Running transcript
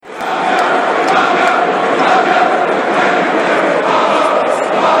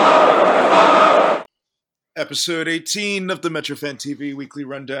Episode 18 of the Metrofan TV Weekly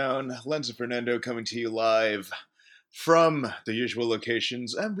Rundown. Lenz and Fernando coming to you live from the usual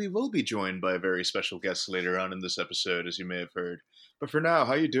locations, and we will be joined by a very special guest later on in this episode, as you may have heard. But for now,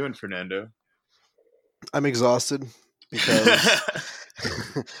 how you doing, Fernando? I'm exhausted because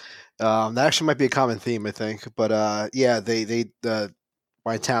that actually might be a common theme, I think. But yeah,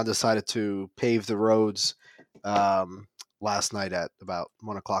 my town decided to pave the roads last night at about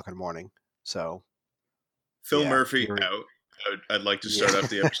 1 o'clock in the morning. So Phil yeah, Murphy out. I'd like to start off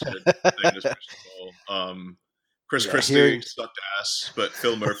the episode saying this first of all. Chris Christie sucked ass, but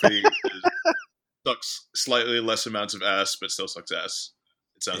Phil Murphy sucks slightly less amounts of ass, but still sucks ass.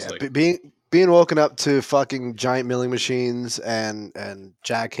 It sounds like being woken up to fucking giant milling machines and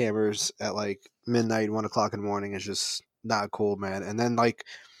jackhammers at like midnight, 1 o'clock in the morning is just not cool, man. And then like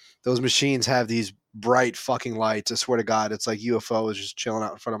those machines have these bright fucking lights. I swear to God, it's like UFOs just chilling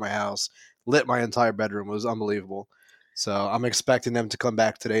out in front of my house. Lit my entire bedroom. It was unbelievable. So I'm expecting them to come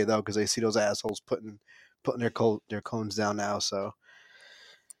back today though, because I see those assholes putting their cones down now. So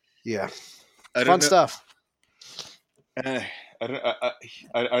yeah, fun stuff. I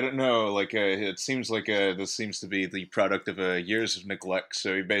don't know. Like, it seems like this seems to be the product of years of neglect.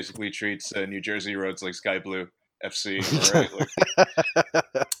 So he basically treats New Jersey roads like Sky Blue FC. Right?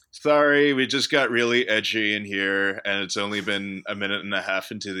 Sorry, we just got really edgy in here, and it's only been a minute and a half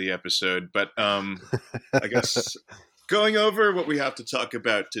into the episode. But I guess going over what we have to talk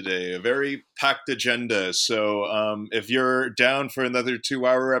about today, a very packed agenda. So if you're down for another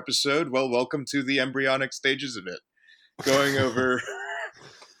 2-hour episode, well, welcome to the embryonic stages of it. Going over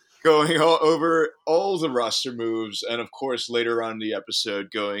all the roster moves, and of course later on in the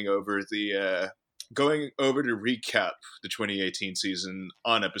episode going over to recap the 2018 season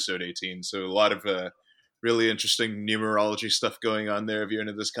on episode 18. So a lot of really interesting numerology stuff going on there if you're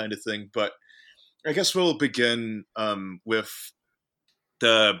into this kind of thing. But I guess we'll begin with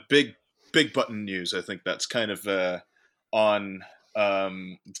the big button news. I think that's kind of on.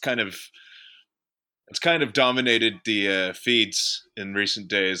 It's kind of dominated the feeds in recent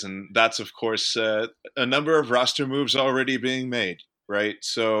days, and that's, of course, a number of roster moves already being made, right?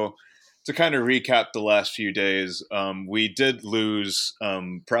 So to kind of recap the last few days, we did lose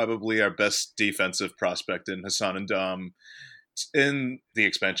probably our best defensive prospect in Hassan N'Dam in the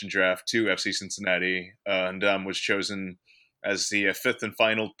expansion draft to FC Cincinnati. N'Dam was chosen as the fifth and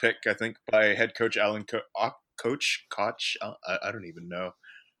final pick, I think, by head coach Alan Koch. I don't even know.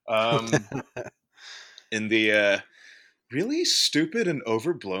 In the really stupid and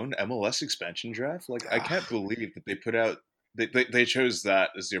overblown MLS expansion draft. Like, I can't believe that they put out they chose that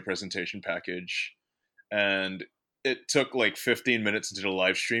as their presentation package, and it took like 15 minutes into the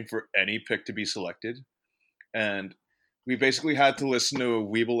live stream for any pick to be selected, and we basically had to listen to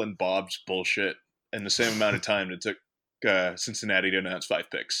Weeble and Bob's bullshit in the same amount of time it took Cincinnati to announce 5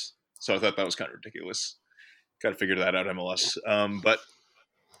 picks. So I thought that was kind of ridiculous. Got to figure that out, MLS. But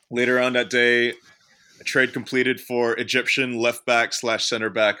later on that day, a trade completed for Egyptian left back / center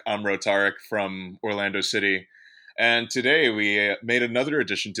back Amro Tarek from Orlando City. And today we made another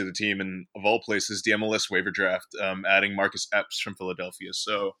addition to the team, and of all places, the MLS waiver draft, adding Marcus Epps from Philadelphia.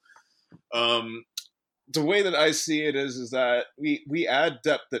 So the way that I see it is that we add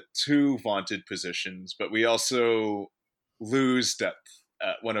depth at 2 vaunted positions, but we also lose depth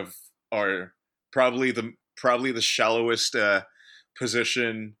at one of our probably the shallowest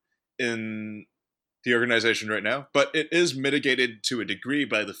position in the organization right now. But it is mitigated to a degree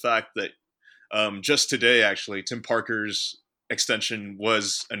by the fact that just today, actually, Tim Parker's extension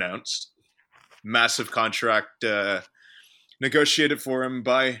was announced. Massive contract negotiated for him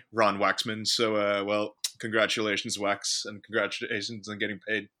by Ron Waxman. So, well, congratulations, Wax, and congratulations on getting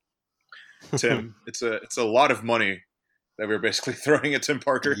paid, Tim. It's a lot of money that we're basically throwing at Tim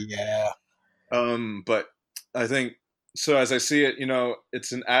Parker. Yeah. But I think, so as I see it,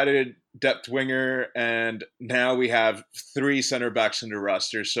 it's an added depth winger, and now we have 3 center backs in the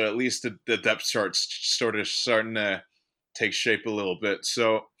roster, so at least the depth chart's starting to take shape a little bit.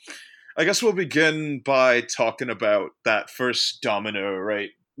 So I guess we'll begin by talking about that first domino,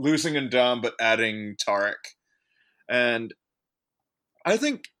 right? Losing N'Dam, but adding Tarek. And I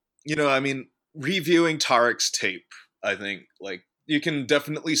think, reviewing Tarek's tape, I think, like, you can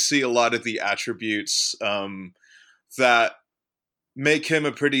definitely see a lot of the attributes that make him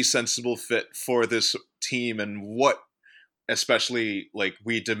a pretty sensible fit for this team and what especially like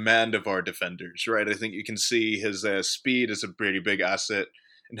we demand of our defenders, right? I think you can see his speed is a pretty big asset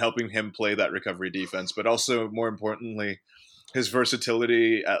in helping him play that recovery defense, but also more importantly, his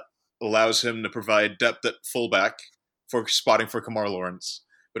versatility allows him to provide depth at fullback for spotting for Kamar Lawrence,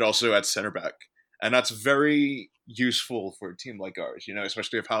 but also at center back. and that's very useful for a team like ours. You know,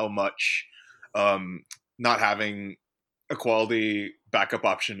 especially of how much not having a quality backup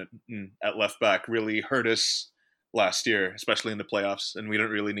option at left back really hurt us last year, especially in the playoffs, and we don't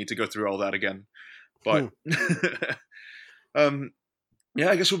really need to go through all that again. But Hmm. um, yeah,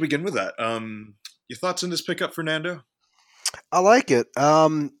 I guess we'll begin with that. Your thoughts on this pickup, Fernando? I like it.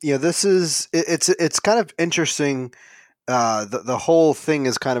 This is it's kind of interesting. The whole thing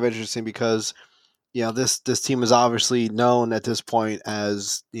is kind of interesting because this team is obviously known at this point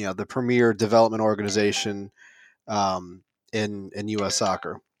as the premier development organization in U.S.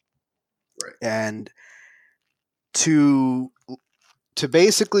 soccer, Right. and to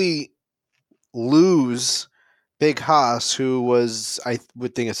basically lose Big Haas, who was, I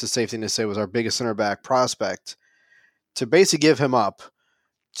would think it's a safe thing to say, was our biggest center back prospect, to basically give him up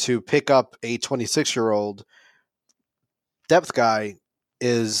to pick up a 26-year-old depth guy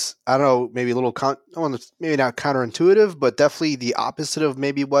is, I don't know, maybe a little maybe not counterintuitive, but definitely the opposite of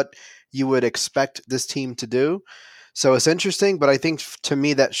maybe what you would expect this team to do. So it's interesting, but I think to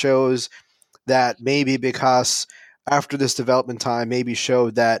me that shows that maybe because after this development time, maybe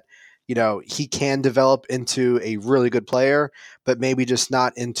showed that he can develop into a really good player, but maybe just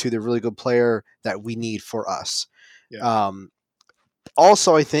not into the really good player that we need for us. Yeah.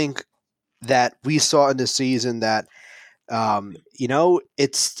 Also, I think that we saw in the season that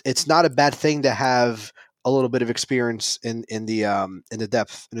it's not a bad thing to have a little bit of experience in the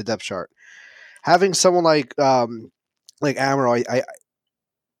depth chart. Having someone like Amaral,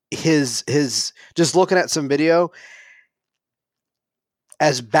 his just looking at some video,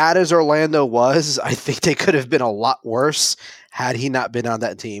 as bad as Orlando was, I think they could have been a lot worse had he not been on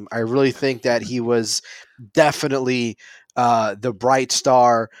that team. I really think that he was definitely the bright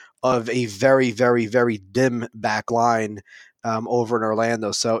star of a very, very, very dim back line over in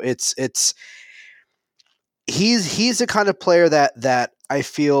Orlando. So he's the kind of player that I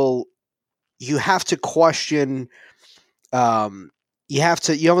feel you have to question. You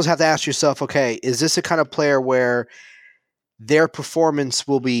almost have to ask yourself, okay, is this a kind of player where their performance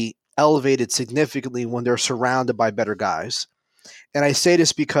will be elevated significantly when they're surrounded by better guys? And I say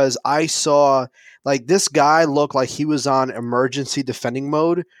this because I saw this guy look like he was on emergency defending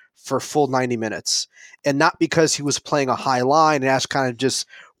mode for full 90 minutes. And not because he was playing a high line and that's kind of just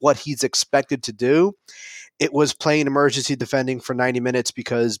what he's expected to do. It was playing emergency defending for 90 minutes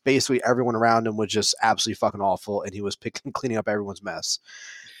because basically everyone around him was just absolutely fucking awful and he was cleaning up everyone's mess.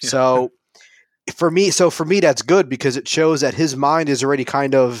 Yeah. For me, that's good because it shows that his mind is already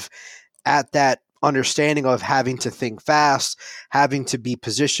kind of at that understanding of having to think fast, having to be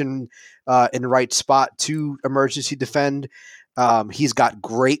positioned in the right spot to emergency defend. He's got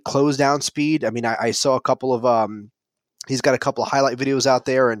great close down speed. I mean, I saw a couple of he's got a couple of highlight videos out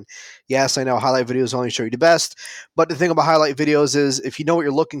there, and yes, I know highlight videos only show you the best, but the thing about highlight videos is if you know what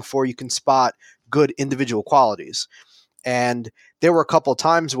you're looking for, you can spot good individual qualities. And there were a couple of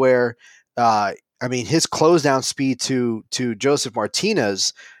times where his close down speed to Joseph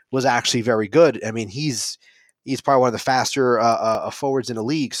Martinez was actually very good. I mean, he's probably one of the faster forwards in the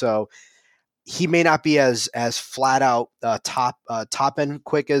league. So he may not be as flat out top end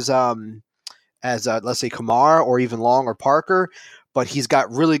quick as let's say Kamar or even Long or Parker, but he's got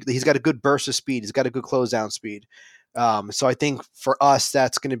a good burst of speed. He's got a good close down speed. So I think for us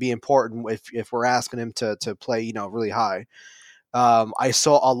that's going to be important if we're asking him to play really high. I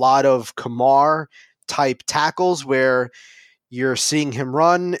saw a lot of Kamar type tackles where you're seeing him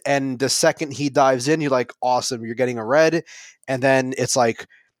run, and the second he dives in, you're like, awesome, you're getting a red. And then it's like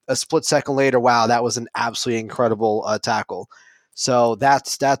a split second later, wow, that was an absolutely incredible tackle. So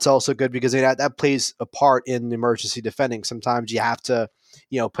that's also good because that plays a part in emergency defending. Sometimes you have to,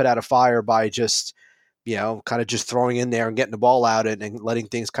 put out a fire by just, kind of just throwing in there and getting the ball out and letting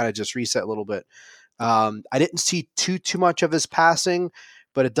things kind of just reset a little bit. I didn't see too much of his passing,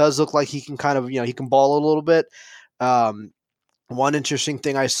 but it does look like he can kind of, he can ball a little bit. One interesting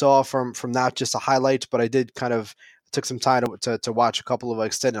thing I saw from not just the highlights, but I did kind of took some time to watch a couple of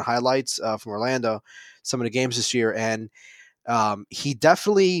extended highlights from Orlando, some of the games this year, and he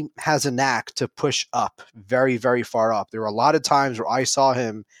definitely has a knack to push up very, very far up. There were a lot of times where I saw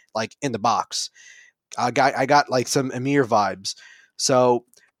him like in the box. I got like some Amir vibes. So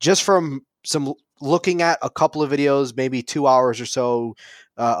just from some looking at a couple of videos, maybe 2 hours or so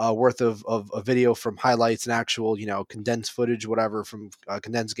worth of a video from highlights and actual, condensed footage, whatever, from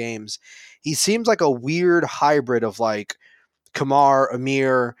condensed games, he seems like a weird hybrid of like Kamar,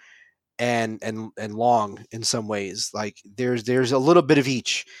 Amir, and Long in some ways. Like there's a little bit of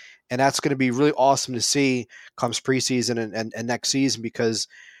each, and that's going to be really awesome to see comes preseason and next season, because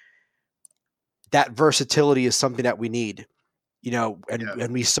that versatility is something that we need. Yeah.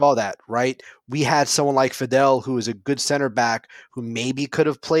 And we saw that, right? We had someone like Fidel, who is a good center back, who maybe could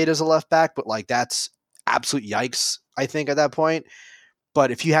have played as a left back, but like that's absolute yikes, I think, at that point. But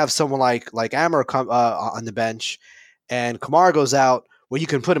if you have someone like Ammer on the bench, and Kamara goes out, well, you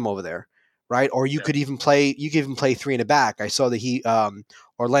can put him over there, right? Or you Yeah. could even play three in the back. I saw that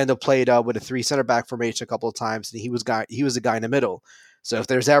Orlando played with a three center back formation a couple of times, and he was the guy in the middle. So if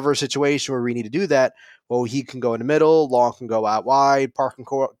there's ever a situation where we need to do that, well, he can go in the middle, Long can go out wide, Park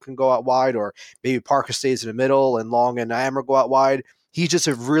can go out wide, or maybe Parker stays in the middle and Long and Ammer go out wide. He's just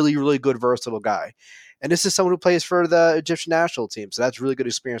a really, really good, versatile guy. And this is someone who plays for the Egyptian national team. So that's a really good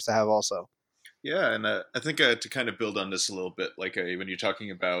experience to have also. Yeah, and I think to kind of build on this a little bit, like when you're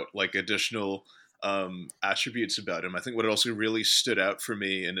talking about like additional attributes about him, I think what also really stood out for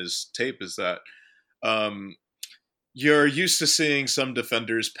me in his tape is that um, you're used to seeing some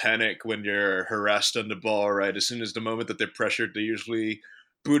defenders panic when you're harassed on the ball, right? As soon as the moment that they're pressured, they usually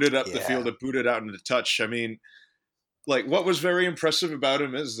boot it up the Yeah. field or boot it out into touch. I mean, like what was very impressive about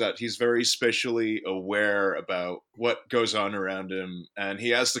him is that he's very spatially aware about what goes on around him, and he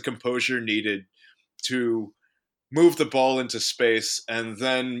has the composure needed to move the ball into space and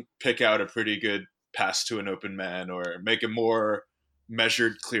then pick out a pretty good pass to an open man or make a more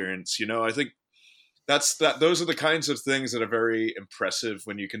measured clearance. I think those are the kinds of things that are very impressive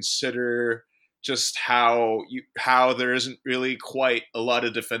when you consider just how there isn't really quite a lot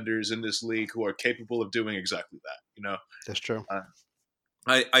of defenders in this league who are capable of doing exactly that. That's true. uh,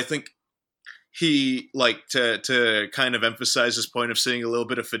 I think he like to kind of emphasize his point of seeing a little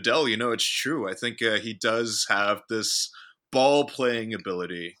bit of Fidel. It's true. I think he does have this ball playing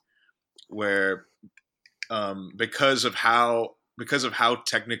ability where because of how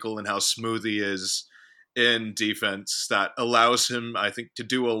technical and how smooth he is in defense, that allows him, I think, to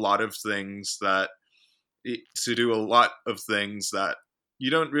do a lot of things that you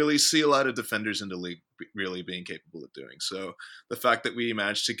don't really see a lot of defenders in the league really being capable of doing. So the fact that we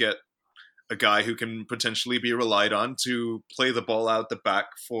managed to get a guy who can potentially be relied on to play the ball out the back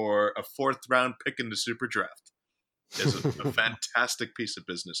for a fourth round pick in the super draft is a fantastic piece of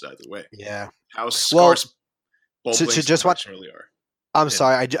business either way. Yeah. How Well, scarce ball to playing just what really are. I'm And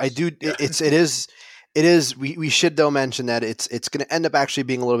sorry, I do. yeah, It is. We should though mention that it's going to end up actually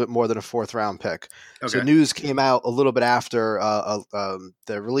being a little bit more than a fourth round pick. So okay, news came out a little bit after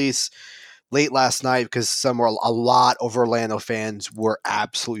the release late last night because a lot of Orlando fans were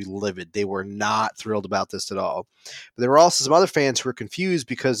absolutely livid. They were not thrilled about this at all. But there were also some other fans who were confused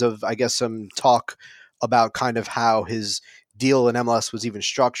because of, I guess, some talk about kind of how his deal in MLS was even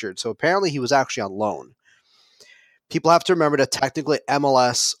structured. So apparently he was actually on loan. People have to remember that technically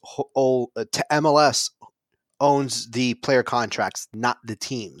MLS owns the player contracts, not the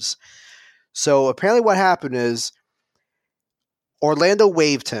teams. So apparently what happened is Orlando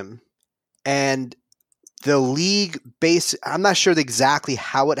waived him, and the league I'm not sure exactly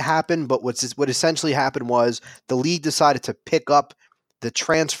how it happened, but what essentially happened was the league decided to pick up the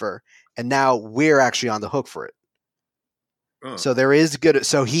transfer, and now we're actually on the hook for it. oh, So there is good.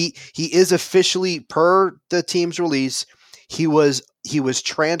 So he is officially, per the team's release, he was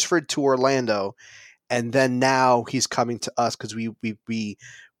transferred to Orlando, and then now he's coming to us because we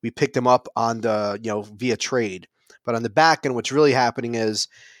picked him up on the via trade. But on the back end, what's really happening is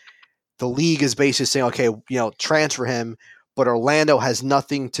the league is basically saying, okay, transfer him, but Orlando has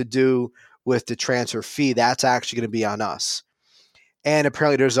nothing to do with the transfer fee. That's actually going to be on us. And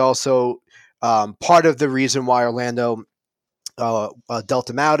apparently, there's also part of the reason why Orlando dealt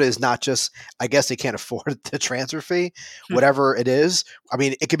him out is not just, I guess they can't afford the transfer fee, whatever it is. I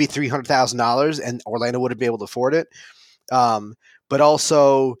mean, it could be $300,000 and Orlando wouldn't be able to afford it. But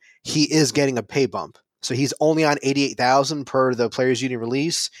also he is getting a pay bump. So he's only on 88,000 per the players union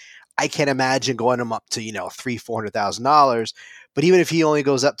release. I can't imagine going him up to, $300,000-$400,000. But even if he only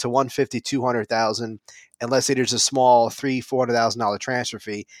goes up to 150, 200,000, and let's say there's a small $300,000-$400,000 transfer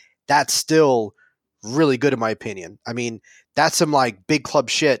fee, that's still really good in my opinion. I mean, that's some like big club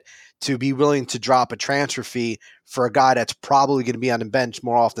shit to be willing to drop a transfer fee for a guy that's probably going to be on the bench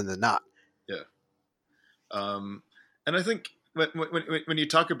more often than not. yeah. And I think when you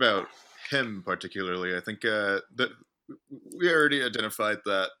talk about him particularly, I think that we already identified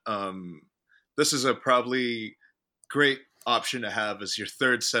that this is a probably great option to have as your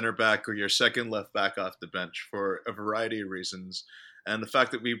third center back or your second left back off the bench for a variety of reasons. And the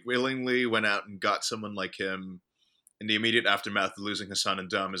fact that we willingly went out and got someone like him in the immediate aftermath of losing Hassan and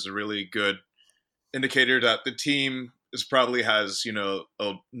Dom is a really good indicator that the team probably has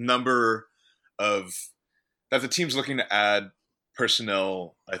a number of that the team's looking to add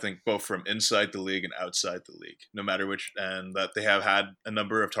personnel, I think, both from inside the league and outside the league, no matter which, and that they have had a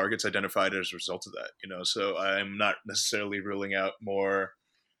number of targets identified as a result of that. So I'm not necessarily ruling out more.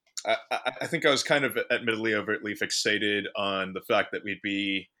 I think I was kind of admittedly overtly fixated on the fact that we'd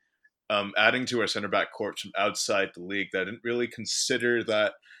be adding to our center back corps from outside the league. That I didn't really consider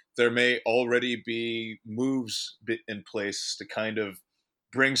that there may already be moves in place to kind of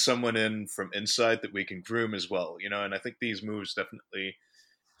bring someone in from inside that we can groom as well. And I think these moves definitely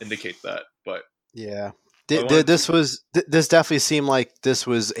indicate that. But Yeah. I wanted to, This definitely seemed like this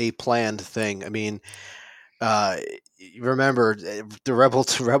was a planned thing. I mean, you remember the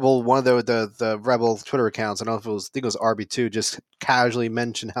Rebel one of the Rebel Twitter accounts. I don't know if it was, I think it was RB2, just casually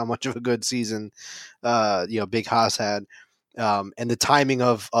mentioned how much of a good season Big Haas had, and the timing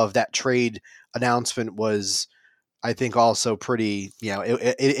of that trade announcement was, I think, also pretty.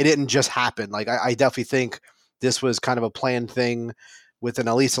 It didn't just happen. Like I definitely think this was kind of a planned thing within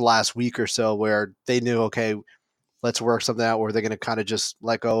at least the last week or so, where they knew, okay, let's work something out where they're going to kind of just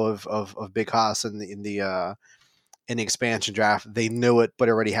let go of Big Haas in the expansion draft. They knew it, but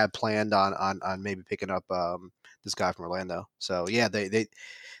already had planned on maybe picking up this guy from Orlando. So yeah, they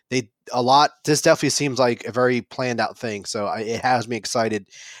a lot. This definitely seems like a very planned out thing. So it has me excited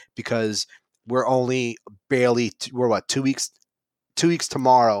because we're only barely we're what 2 weeks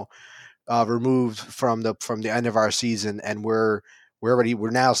tomorrow removed from the end of our season, and we're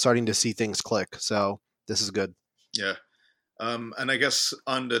now starting to see things click. So this is good. yeah. And I guess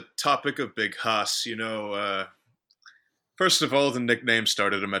on the topic of Big Haas, first of all, the nickname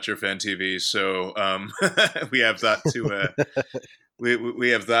started at Metro Fan TV, so we have that to we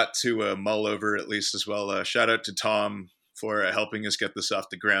have that to mull over at least as well. Shout out to Tom for helping us get this off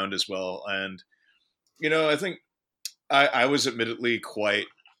the ground as well. And I think I was admittedly quite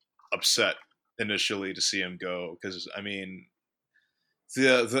upset initially to see him go because I mean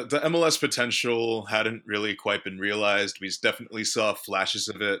the MLS potential hadn't really quite been realized. We definitely saw flashes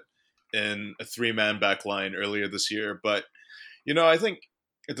of it in a 3-man back line earlier this year, but I think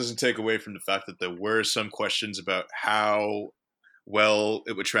it doesn't take away from the fact that there were some questions about how well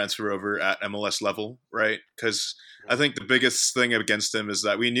it would transfer over at MLS level, right? Because I think the biggest thing against him is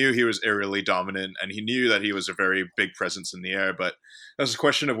that we knew he was aerially dominant and he knew that he was a very big presence in the air, but it was a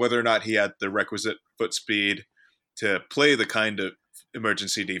question of whether or not he had the requisite foot speed to play the kind of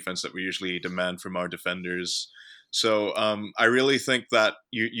emergency defense that we usually demand from our defenders. So I really think that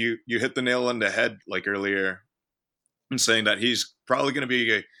you hit the nail on the head like earlier in saying that he's probably going to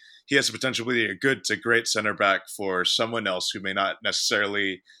be he has the potential to be a good to great center back for someone else who may not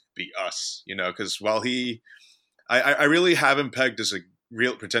necessarily be us, because while I really have him pegged as a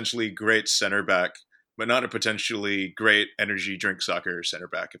real potentially great center back, but not a potentially great energy drink soccer center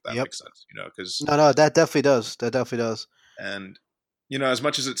back, if that Yep. makes sense, because No, that definitely does. That definitely does. and as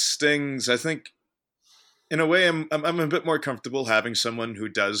much as it stings, I think in a way I'm a bit more comfortable having someone who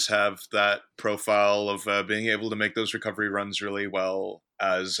does have that profile of being able to make those recovery runs really well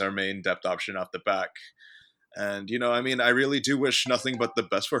as our main depth option off the back. And I mean, I really do wish nothing but the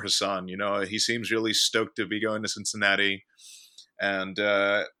best for Hassan. He seems really stoked to be going to Cincinnati, and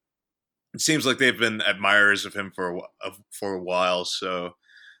it seems like they've been admirers of him for a while. So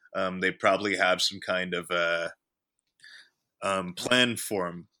they probably have some kind of plan for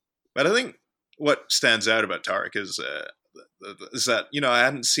him. But I think what stands out about Tarek is that I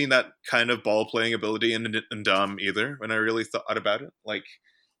hadn't seen that kind of ball playing ability in Dom either. When I really thought about it, like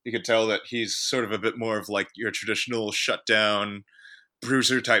you could tell that he's sort of a bit more of like your traditional shutdown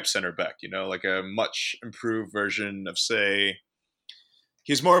bruiser type center back. Like a much improved version of, say,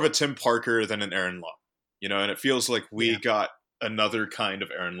 he's more of a Tim Parker than an Aaron Long. And it feels like we got another kind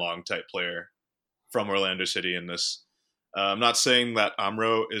of Aaron Long type player from Orlando City in this. I'm not saying that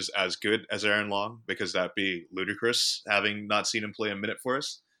Amro is as good as Aaron Long because that'd be ludicrous, having not seen him play a minute for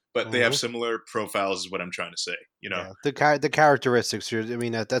us. But they have similar profiles, is what I'm trying to say. Yeah. The characteristics. I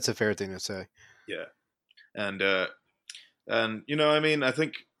mean, that's a fair thing to say. Yeah, and I mean, I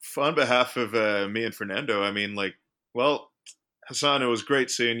think on behalf of me and Fernando, I mean, like, well, Hassan, it was great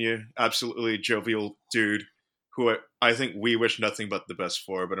seeing you. Absolutely jovial dude, who I think we wish nothing but the best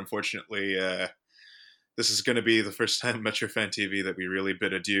for. But unfortunately, this is going to be the first time Metro Fan TV that we really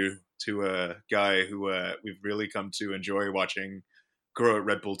bid adieu to a guy who we've really come to enjoy watching grow at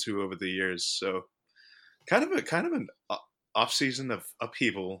Red Bull 2 over the years. So kind of an off season of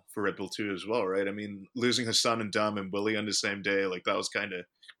upheaval for Red Bull 2 as well, right? I mean, losing Hassan and Dom and Willie on the same day, like that was kind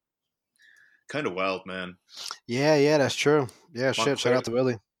of wild, man. Yeah, that's true. Yeah, Montclair, shout out to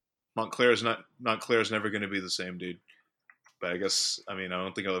Willie. Montclair's never going to be the same, dude. But I guess, I mean, I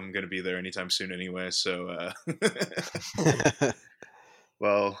don't think I'm going to be there anytime soon anyway. So,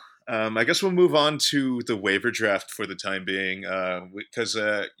 well, I guess we'll move on to the waiver draft for the time being. Because,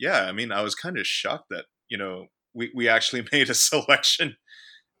 yeah, I mean, I was kind of shocked that, we actually made a selection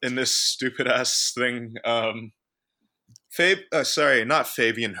in this stupid ass thing. Sorry, not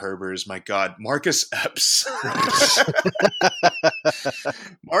Fabian Herbers. My God, Marcus Epps.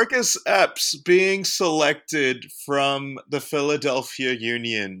 Marcus Epps being selected from the Philadelphia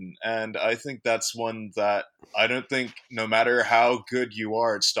Union, and I think that's one that I don't think, no matter how good you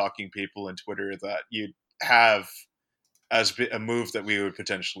are at stalking people on Twitter, that you'd have as a move that we would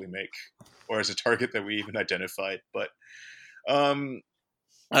potentially make, or as a target that we even identified. But um,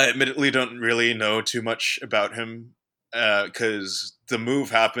 I admittedly don't really know too much about him because the move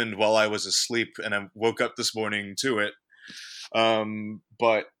happened while I was asleep, and I woke up this morning to it.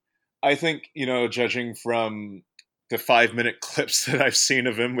 But I think, judging from the 5-minute clips that I've seen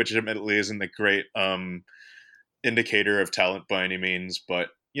of him, which admittedly isn't a great indicator of talent by any means, but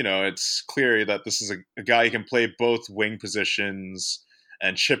it's clear that this is a guy who can play both wing positions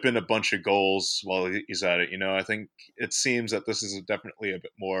and chip in a bunch of goals while he's at it. I think it seems that this is definitely a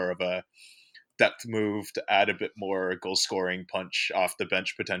bit more of a depth move to add a bit more goal scoring punch off the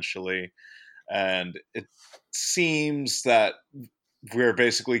bench potentially. And it seems that we're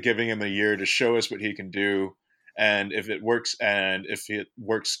basically giving him a year to show us what he can do. And if it works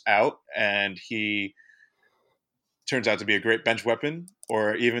out and he turns out to be a great bench weapon,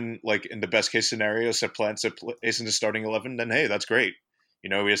 or even like in the best case scenario, supplants a place in the starting 11, then hey, that's great.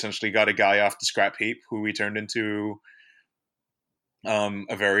 We essentially got a guy off the scrap heap who we turned into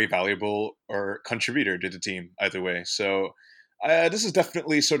a very valuable or contributor to the team either way. So this is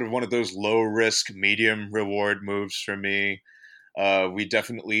definitely sort of one of those low risk, medium reward moves for me. We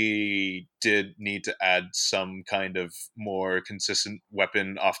definitely did need to add some kind of more consistent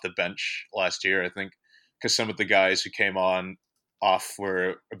weapon off the bench last year, I think, because some of the guys who came on off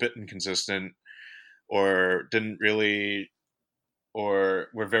were a bit inconsistent or didn't really, or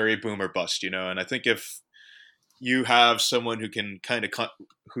were very boom or bust, and I think if you have someone who can kind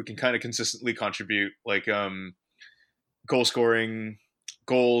of consistently contribute, like goal scoring,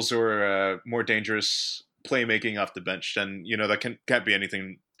 goals, or more dangerous playmaking off the bench, then that can't be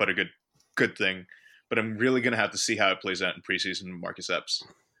anything but a good thing. But I'm really gonna have to see how it plays out in preseason with Marcus Epps.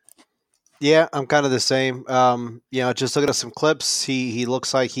 Yeah, I'm kind of the same. Just looking at some clips, he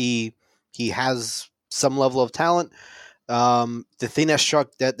looks like he has some level of talent. The thing that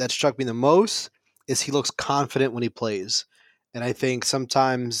struck me the most is he looks confident when he plays, and I think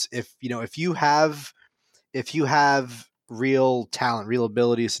sometimes if you have real talent, real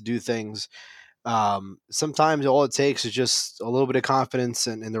abilities to do things, sometimes all it takes is just a little bit of confidence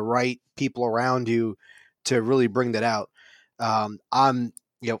and the right people around you to really bring that out. I'm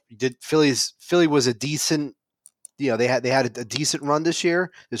did Philly was a decent, they had a decent run this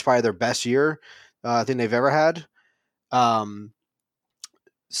year. It's probably their best year I think they've ever had. Um,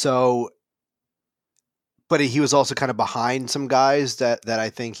 so, but he was also kind of behind some guys that I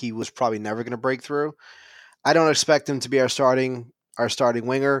think he was probably never going to break through. I don't expect him to be our starting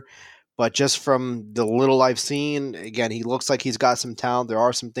winger, but just from the little I've seen, again, he looks like he's got some talent. There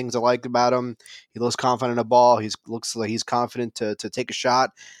are some things I like about him. He looks confident in the ball. He looks like he's confident to take a shot.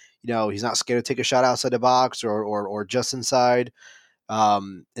 He's not scared to take a shot outside the box or just inside.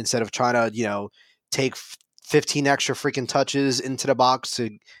 Instead of trying to take 15 extra freaking touches into the box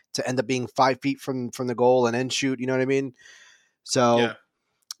to end up being 5 feet from the goal and then shoot. You know what I mean? So. Yeah.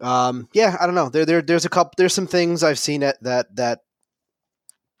 Yeah, I don't know. There's some things I've seen that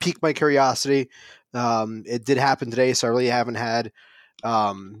piqued my curiosity. It did happen today, so I really haven't had,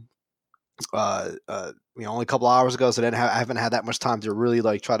 only a couple hours ago, so I haven't had that much time to really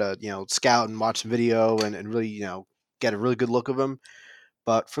like try to scout and watch the video and really get a really good look of him.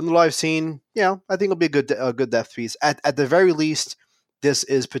 But from the I've seen, I think it'll be a good depth piece. At the very least, this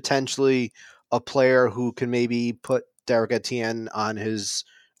is potentially a player who can maybe put Derek Etienne on his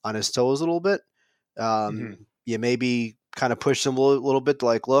toes a little bit. Mm-hmm. You maybe kind of push him a little bit to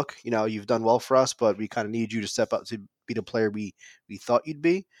like, look, you've done well for us, but we kind of need you to step up to be the player we thought you'd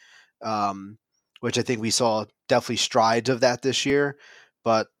be. Which I think we saw definitely strides of that this year.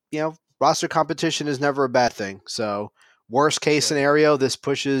 But roster competition is never a bad thing. So worst case scenario, this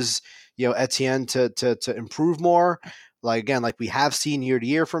pushes Etienne to improve more. Like again, like we have seen year to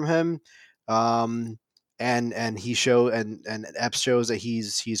year from him. And he and Epps shows that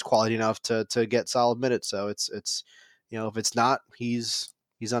he's quality enough to get solid minutes. So it's if it's not, he's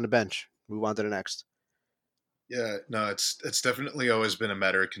on the bench. Move on to the next. Yeah, no, it's definitely always been a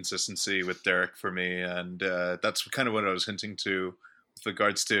matter of consistency with Derek for me, and that's kind of what I was hinting to with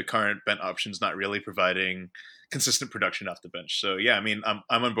regards to current bench options not really providing consistent production off the bench. So yeah, I mean,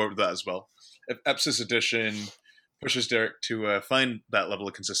 I'm on board with that as well. If Epsis addition pushes Derek to find that level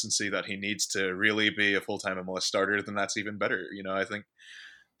of consistency that he needs to really be a full time MLS starter, then that's even better. You know, I think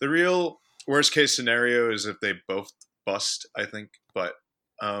the real worst case scenario is if they both bust, I think. But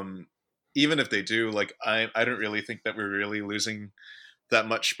um, even if they do, like I don't really think that we're really losing that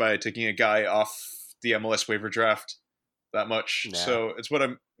much by taking a guy off the MLS waiver draft that much. Yeah. So it's what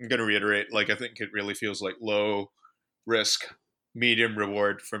I'm going to reiterate. Like I think it really feels like low risk, medium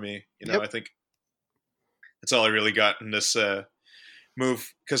reward for me. You know, Yep. I think that's all I really got in this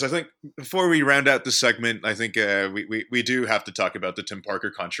move, because I think before we round out this segment, I think we do have to talk about the Tim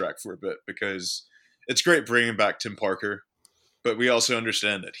Parker contract for a bit, because it's great bringing back Tim Parker, but we also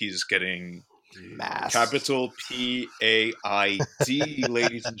understand that he's getting Mass. capital PAID,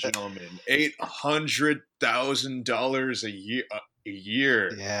 ladies and gentlemen, $800,000 a year.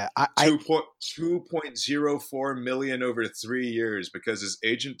 Yeah, 2.04 million over 3 years, because his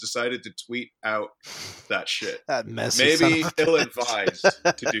agent decided to tweet out that shit. that messy. Maybe ill-advised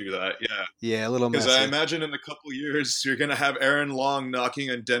to do that. Yeah. Yeah, a little Because messy. I imagine in a couple years you're gonna have Aaron Long knocking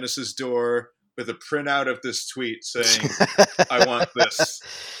on Dennis's door with a printout of this tweet saying, "I want this."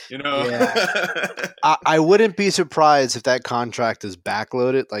 You know. Yeah. I wouldn't be surprised if that contract is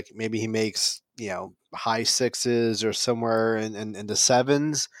backloaded. Like maybe he makes high sixes or somewhere in the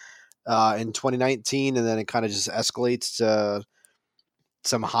sevens in 2019, and then it kind of just escalates to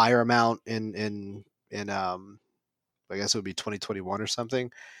some higher amount in I guess it would be 2021 or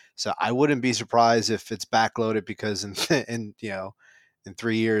something. So I wouldn't be surprised if it's backloaded, because in in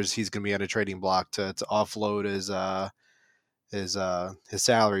 3 years he's going to be on a trading block to offload his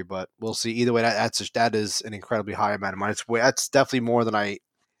salary. But we'll see. Either way, that is an incredibly high amount of money. That's definitely more than I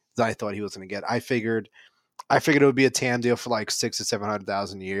thought he was going to get. I figured it would be a TAM deal for like 600,000 to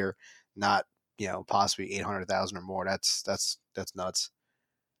 700,000 a year, not possibly 800,000 or more. That's nuts.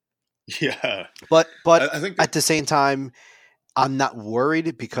 Yeah. But I think at the same time, I'm not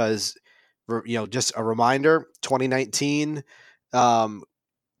worried, because just a reminder, 2019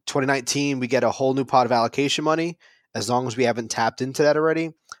 we get a whole new pot of allocation money, as long as we haven't tapped into that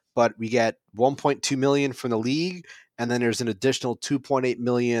already. But we get 1.2 million from the league, and then there's an additional 2.8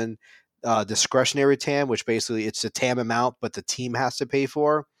 million discretionary TAM, which basically it's a TAM amount, but the team has to pay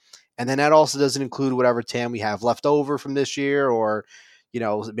for. And then that also doesn't include whatever TAM we have left over from this year, or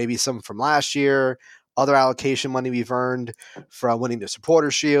maybe some from last year. Other allocation money we've earned from winning the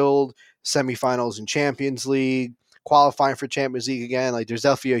Supporter Shield, semifinals in Champions League, qualifying for Champions League again. Like there's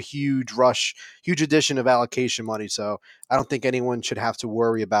definitely a huge addition of allocation money. So I don't think anyone should have to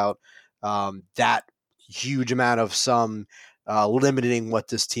worry about that huge amount of sum limiting what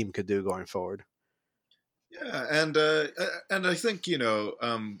this team could do going forward. Yeah, and I think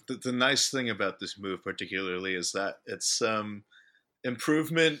the nice thing about this move particularly is that it's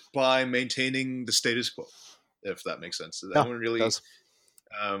improvement by maintaining the status quo, if that makes sense. That one really does.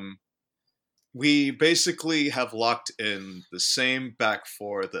 We basically have locked in the same back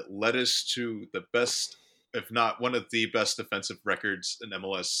four that led us to the best, if not one of the best defensive records in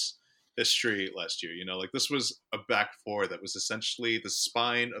MLS history last year. Like this was a back four that was essentially the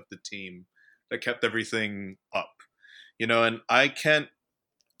spine of the team that kept everything up. And I can't,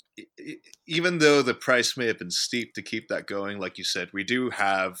 even though the price may have been steep to keep that going, like you said, we do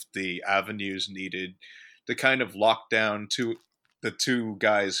have the avenues needed to kind of lock down to the two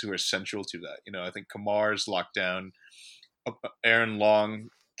guys who are central to that. I think Kamar's locked down. Aaron Long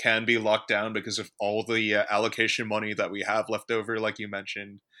can be locked down because of all the allocation money that we have left over, like you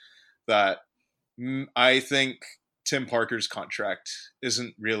mentioned. That I think Tim Parker's contract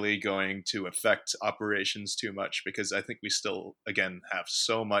isn't really going to affect operations too much, because I think we still, again, have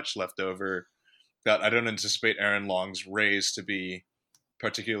so much left over that I don't anticipate Aaron Long's raise to be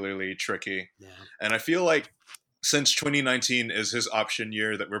particularly tricky. Yeah. And I feel like since 2019 is his option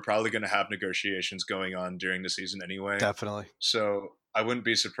year, that we're probably going to have negotiations going on during the season anyway. Definitely. So I wouldn't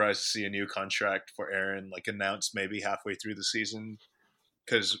be surprised to see a new contract for Aaron announced maybe halfway through the season,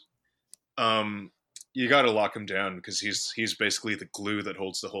 because you got to lock him down, because he's basically the glue that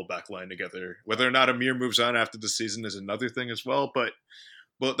holds the whole back line together. Whether or not Amir moves on after the season is another thing as well, but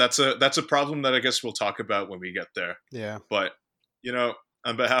that's a problem that I guess we'll talk about when we get there. Yeah. But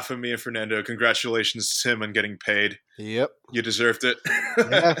on behalf of me and Fernando, congratulations to him on getting paid. Yep. You deserved it.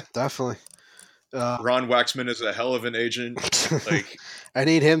 Yeah, definitely. Ron Waxman is a hell of an agent. I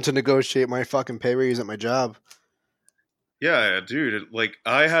need him to negotiate my fucking pay raise at my job. Yeah, dude. Like,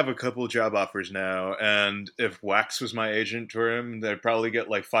 I have a couple job offers now, and if Wax was my agent for him, they'd probably get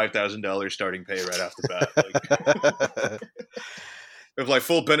like $5,000 starting pay right off the bat, like with like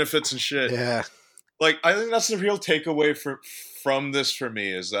full benefits and shit. Yeah, Like, I think that's the real takeaway from this for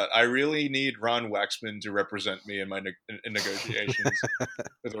me is that I really need Ron Waxman to represent me in my in negotiations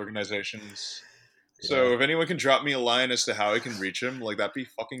with organizations. yeah, So if anyone can drop me a line as to how I can reach him, like that'd be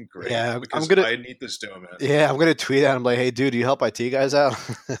fucking great yeah. I'm because gonna, I need this dough, yeah, I'm gonna tweet at him like, "Hey, dude, do you help IT guys out?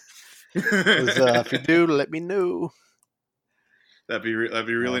 Because if you man. do, let me know." That'd be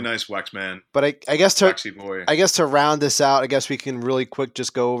really Um, nice, Wax man, but I guess Waxy boy. to round this out, I guess we can really quick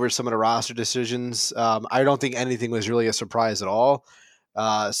just go over some of the roster decisions. I don't think anything was really a surprise at all.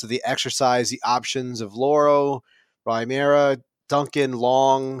 So the exercise, the options of Loro, Rymera, Duncan,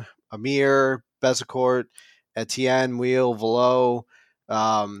 Long, Amir, Bezecourt, Etienne, Wheel, Velo,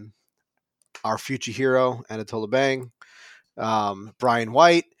 um, our future hero, Anatola Bang, Brian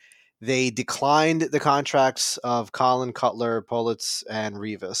White. They declined the contracts of Colin, Cutler, Politz, and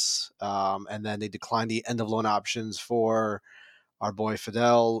Rivas. And then they declined the end of loan options for our boy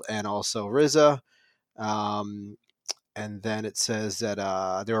Fidel and also Riza. Um, and then it says that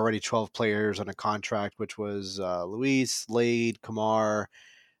there are already 12 players on a contract, which was Luis, Lade, Kamar,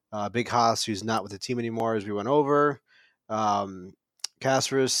 Big Haas, who's not with the team anymore, as we went over. Um,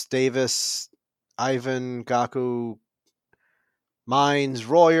 Casperus, Davis, Ivan, Gaku, Mines,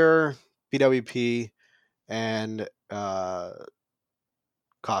 Royer, BWP, and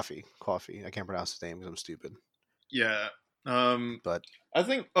Coffee. I can't pronounce his name because I'm stupid. Yeah. Um, But I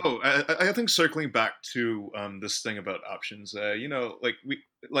think. Oh, I think circling back to this thing about options.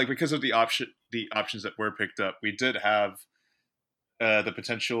 Like because of the options that were picked up, we did have the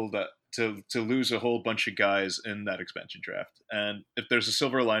potential that to lose a whole bunch of guys in that expansion draft. And if there's a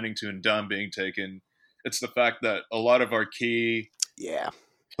silver lining to Ndam being taken, it's the fact that a lot of our key yeah,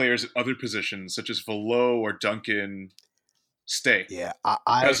 players at other positions, such as Velo or Duncan, stay. yeah, I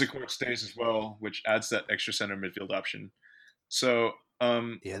Bezecourt stays as well, which adds that extra center midfield option. So,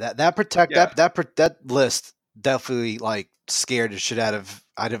 yeah that protect yeah, that list definitely like scared the shit out of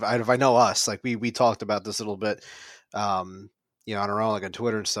I know us, like we talked about this a little bit, um, on our own, like on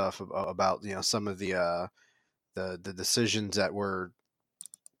Twitter and stuff, about some of the decisions that were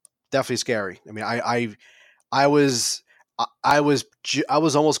definitely scary. I mean, I was I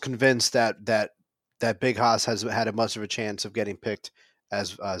was almost convinced that Big Haas has had a much of a chance of getting picked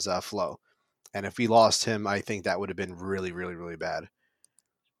as Flo, and if we lost him, I think that would have been really really really bad.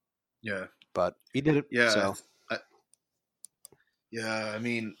 yeah, But he did it, yeah, so I, yeah.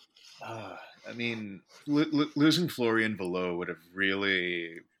 Uh, I mean, losing Florian Velo would have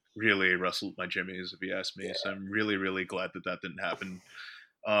really, really rustled my jimmies if you ask me. So I'm really, really glad that that didn't happen.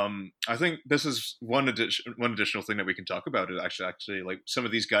 I think this is one additional thing that we can talk about is actually like some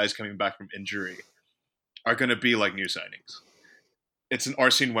of these guys coming back from injury are going to be like new signings. It's an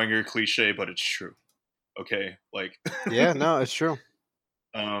Arsene Wenger cliche, but it's true. Okay, like yeah, no, it's true.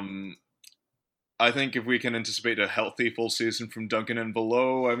 um, I think if we can anticipate a healthy full season from Duncan and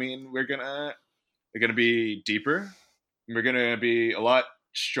Below, I mean we're gonna be deeper. We're gonna be a lot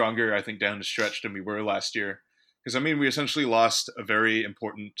stronger, I think, down the stretch than we were last year. Because I mean, we essentially lost a very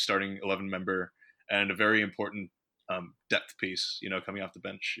important starting 11 member and a very important depth piece, coming off the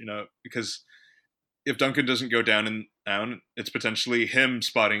bench. Because if Duncan doesn't go down, it's potentially him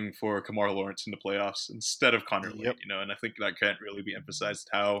spotting for Kamar Lawrence in the playoffs instead of Connor Lane. Yep. And I think that can't really be emphasized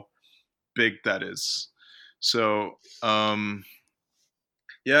how big that is. So,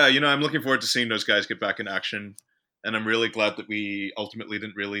 yeah, I'm looking forward to seeing those guys get back in action, and I'm really glad that we ultimately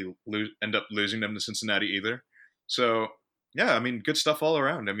didn't really end up losing them to Cincinnati either. So, yeah, I mean, good stuff all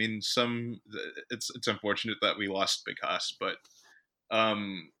around. I mean, it's unfortunate that we lost Big Haas, but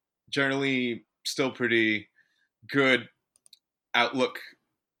um, generally still pretty good outlook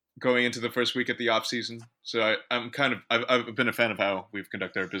going into the first week at the off season. So I've been a fan of how we've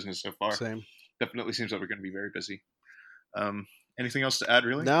conducted our business so far. Same. Definitely seems like we're going to be very busy. Anything else to add,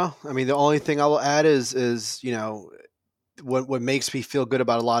 really? No, I mean the only thing I will add is what makes me feel good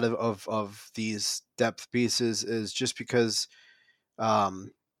about a lot of these depth pieces is just because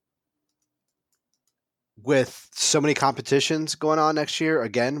um, with so many competitions going on next year,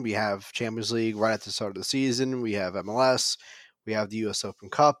 again, we have Champions League right at the start of the season. We have MLS. We have the U.S. Open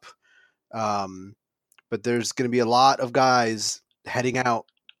Cup. But there's going to be a lot of guys heading out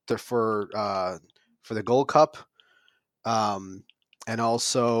for the Gold Cup. And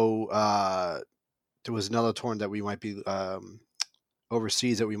also, there was another tournament that we might be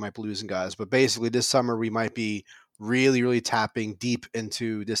overseas that we might be losing guys. But basically, this summer we might be really, really tapping deep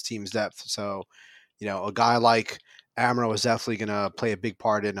into this team's depth. So, a guy like Amaro is definitely going to play a big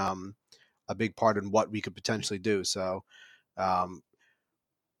part in what we could potentially do. So um,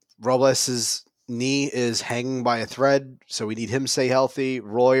 Robles' knee is hanging by a thread, so we need him to stay healthy.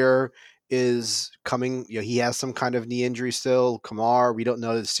 Royer is coming. He has some kind of knee injury still. Kamar, we don't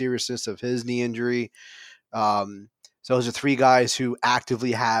know the seriousness of his knee injury. So those are three guys who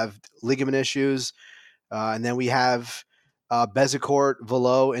actively have ligament issues. And then we have Bezicourt,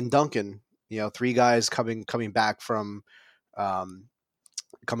 Velo, and Duncan. Three guys coming back from um,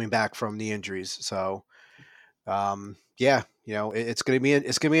 knee injuries. So yeah, it's gonna be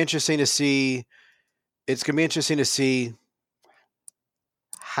interesting to see. It's gonna be interesting to see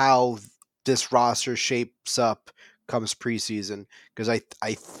how this roster shapes up comes preseason, because I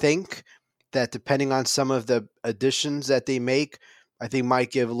think that depending on some of the additions that they make, I think might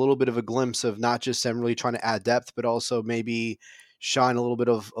give a little bit of a glimpse of not just them really trying to add depth, but also maybe shine a little bit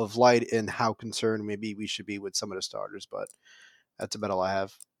of light in how concerned maybe we should be with some of the starters. But that's about all I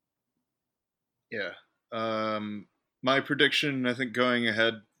have. Yeah. My prediction, I think going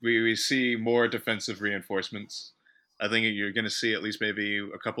ahead, we see more defensive reinforcements. I think you're going to see at least maybe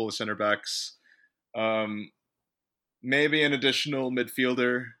a couple of center backs, um, maybe an additional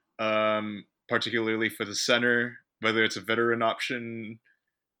midfielder, particularly for the center, whether it's a veteran option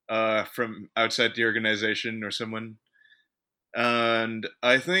from outside the organization or someone. And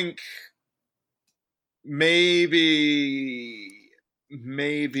I think maybe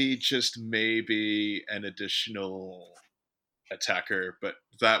just maybe an additional attacker, but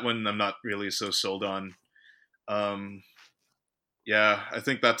that one I'm not really so sold on. Um, yeah, I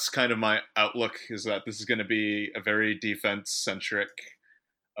think that's kind of my outlook, is that this is going to be a very defense centric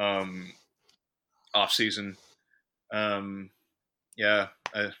um, off season. Um, yeah,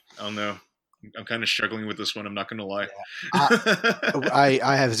 I don't know. I'm kind of struggling with this one. I'm not going to lie.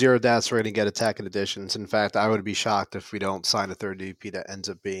 I have zero doubts we're going to get attacking additions. In fact, I would be shocked if we don't sign a third DP that ends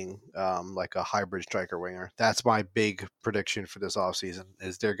up being like a hybrid striker winger. That's my big prediction for this offseason,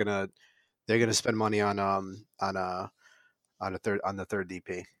 is they're gonna spend money on the third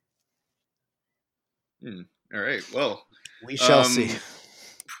DP. All right. Well, we shall see.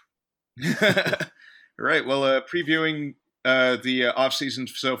 Right. Well, previewing the off season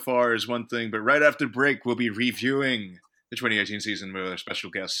so far is one thing, but right after break, we'll be reviewing the 2018 season with our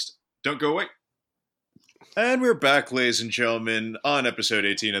special guest. Don't go away. And we're back, ladies and gentlemen, on episode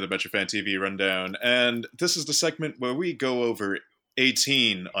 18 of the Betcha Fan TV Rundown. And this is the segment where we go over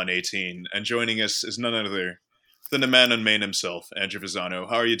 18 on 18. And joining us is none other than the man on main himself, Andrew Visano.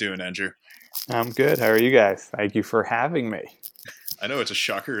 How are you doing, Andrew? I'm good. How are you guys? Thank you for having me. I know, it's a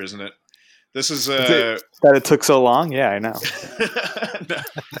shocker, isn't it? This is that it took so long. Yeah, I know.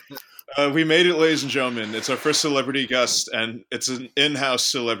 We made it, ladies and gentlemen. It's our first celebrity guest, and it's an in-house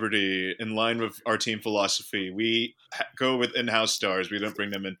celebrity in line with our team philosophy. We go with in-house stars. We don't bring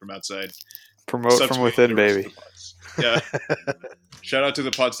them in from outside. Promote from within, baby. Yeah. Shout out to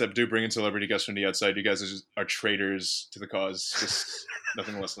the pods that do bring in celebrity guests from the outside. You guys are traitors to the cause. Just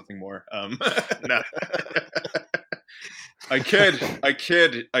nothing less, nothing more. No. I kid.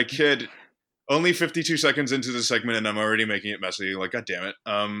 Only 52 seconds into the segment, and I'm already making it messy. Like, God damn it.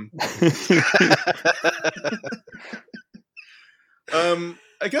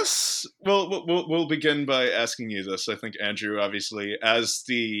 I guess we'll begin by asking you this. I think, Andrew, obviously, as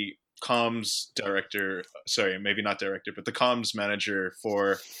the comms director, sorry, maybe not director, but the comms manager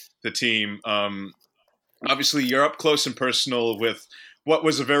for the team, obviously you're up close and personal with what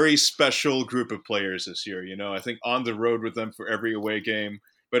was a very special group of players this year. I think on the road with them for every away game,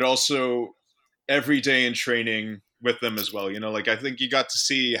 but also every day in training with them as well. I think you got to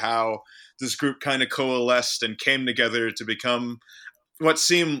see how this group kind of coalesced and came together to become what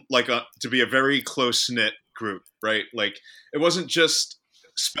seemed like to be a very close-knit group, right? Like, it wasn't just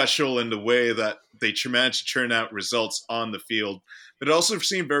special in the way that they managed to churn out results on the field, but it also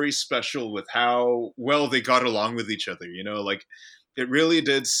seemed very special with how well they got along with each other. It really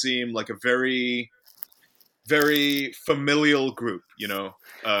did seem like a very, very familial group, Yeah.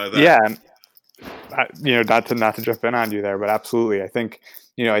 Not to jump in on you there, but absolutely. I think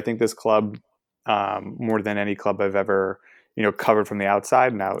this club, more than any club I've ever, covered from the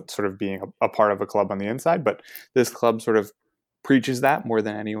outside, now it's sort of being a part of a club on the inside, but this club sort of preaches that more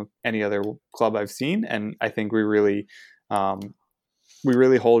than any other club I've seen. And I think we really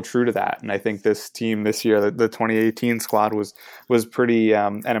hold true to that. And I think this team this year, the 2018 squad was pretty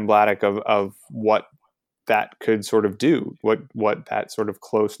emblematic of what that could sort of do, what that sort of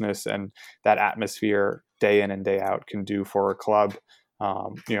closeness and that atmosphere day in and day out can do for a club.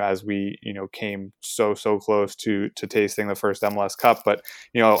 as we, came so close to tasting the first MLS Cup, but,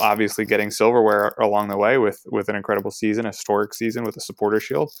 obviously getting silverware along the way with an incredible season, a historic season with the Supporter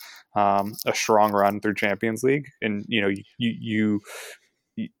Shield, a strong run through Champions League. And,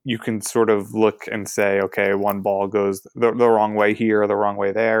 you can sort of look and say, okay, one ball goes the wrong way here or the wrong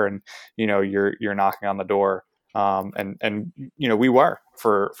way there. And, you're knocking on the door. And we were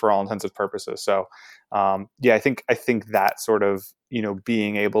for all intents and purposes. So, I think that sort of,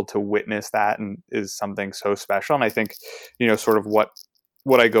 being able to witness that and is something so special. And I think, sort of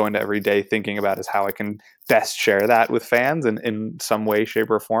what I go into every day thinking about is how I can best share that with fans and in some way, shape,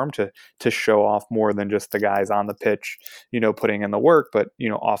 or form to show off more than just the guys on the pitch, putting in the work, but,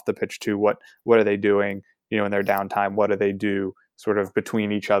 off the pitch too. What are they doing, in their downtime? What do they do sort of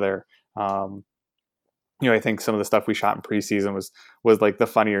between each other? I think some of the stuff we shot in preseason was like the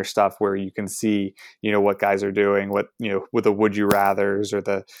funnier stuff where you can see, what guys are doing, what, with the would you rathers or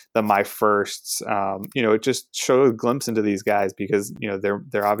the my firsts, it just showed a glimpse into these guys because,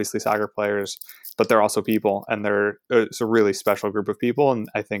 they're obviously soccer players, but they're also people, and it's a really special group of people. And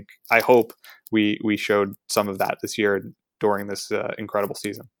I hope we showed some of that this year during this incredible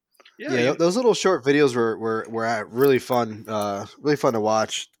season. Yeah, those little short videos were really fun to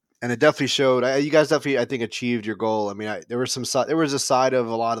watch. And it definitely showed. You guys definitely, I think, achieved your goal. I mean, there was a side of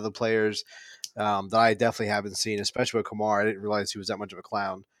a lot of the players that I definitely haven't seen, especially with Kamar. I didn't realize he was that much of a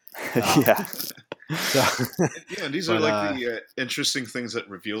clown. Yeah. And these are the interesting things that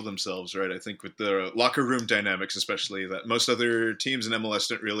reveal themselves, right? I think with the locker room dynamics, especially, that most other teams in MLS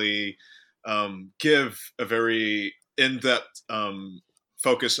don't really give a very in-depth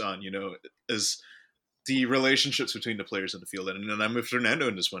focus on, is the relationships between the players in the field. And I'm with Fernando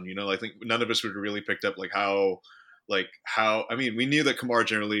in this one. I think none of us would really picked up how, I mean, we knew that Kamar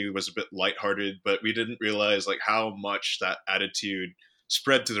generally was a bit lighthearted, but we didn't realize how much that attitude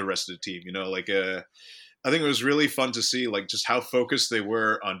spread to the rest of the team. I think it was really fun to see just how focused they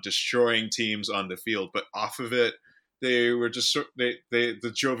were on destroying teams on the field, but off of it, they were just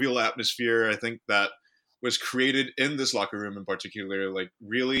the jovial atmosphere, I think, that was created in this locker room in particular,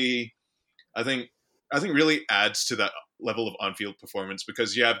 really, I think really adds to that level of on-field performance,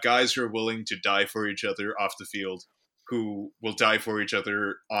 because you have guys who are willing to die for each other off the field, who will die for each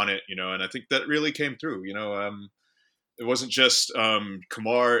other on it, and I think that really came through. It wasn't just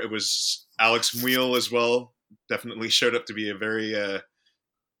Kamar, it was Alex Muyl as well. Definitely showed up to be a very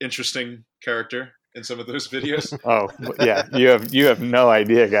interesting character in some of those videos. Oh yeah, you have no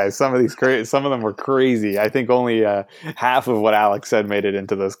idea, guys. Some of them were crazy. I think only half of what Alex said made it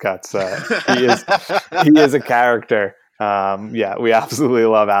into those cuts. He is a character. We absolutely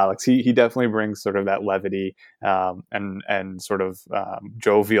love Alex. He definitely brings sort of that levity and sort of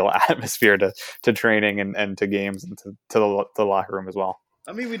jovial atmosphere to training and to games and to the locker room as well.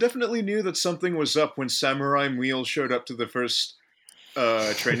 I mean, we definitely knew that something was up when Samurai Muyl showed up to the first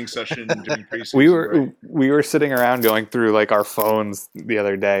training session during preseason. We were sitting around going through our phones the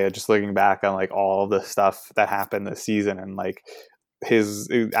other day, just looking back on all the stuff that happened this season, and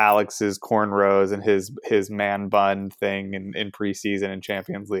Alex's cornrows and his man bun thing in preseason and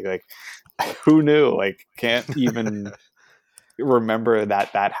Champions League. Who knew? Can't even remember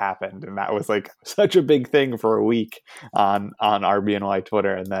that happened, and that was such a big thing for a week on RBNY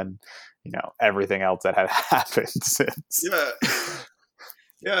Twitter, and then everything else that had happened since.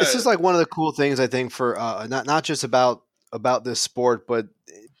 Yeah, this is one of the cool things, I think, for not just about this sport, but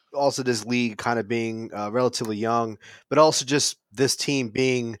also this league kind of being relatively young, but also just this team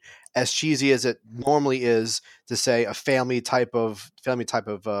being as cheesy as it normally is to say a family type of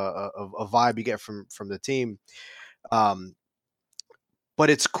vibe you get from the team. But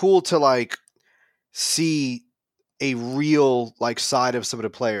it's cool to see a real side of some of the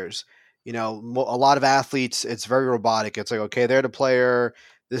players. A lot of athletes, it's very robotic. It's okay, they're the player.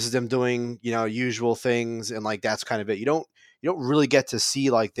 This is them doing, usual things. And that's kind of it. You don't really get to see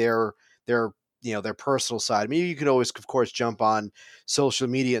their personal side. I mean, you can always, of course, jump on social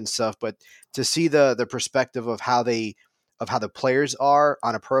media and stuff, but to see the perspective of how the players are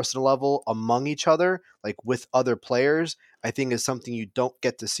on a personal level among each other, with other players, I think is something you don't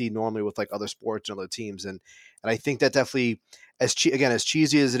get to see normally with other sports and other teams. And I think that definitely, as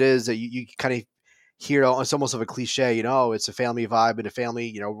cheesy as it is, that you kind of hear, it's almost of a cliche, it's a family vibe and a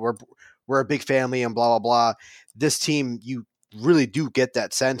family, we're a big family and blah, blah, blah. This team, you really do get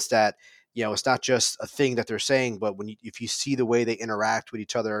that sense that, it's not just a thing that they're saying, but if you see the way they interact with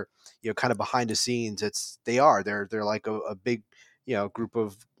each other, kind of behind the scenes, they're like a big, group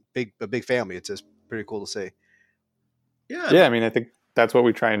of a big family. It's just pretty cool to see. Yeah. I mean, I think that's what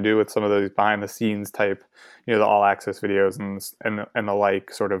we try and do with some of those behind the scenes type, the all access videos and the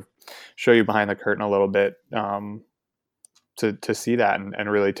like, sort of show you behind the curtain a little bit, to see that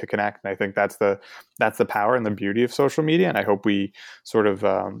and really to connect. And I think that's the power and the beauty of social media. And I hope we sort of,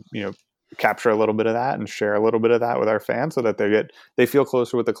 capture a little bit of that and share a little bit of that with our fans so that they feel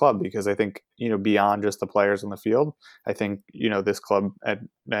closer with the club. Because I think, beyond just the players on the field, I think, this club,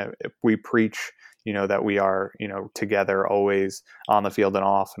 if we preach, that we are, together always on the field and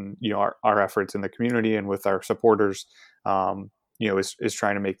off, and, our efforts in the community and with our supporters, is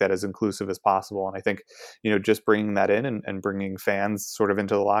trying to make that as inclusive as possible. And I think, just bringing that in and bringing fans sort of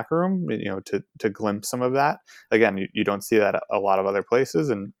into the locker room, to glimpse some of that. Again, you don't see that a lot of other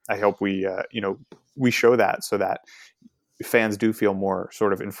places. And I hope we show that so that fans do feel more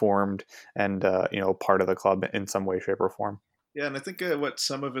sort of informed and, part of the club in some way, shape, or form. Yeah, and I think what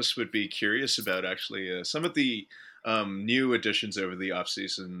some of us would be curious about, actually, some of the new additions over the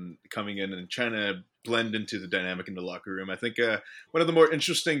offseason coming in and trying to blend into the dynamic in the locker room. I think one of the more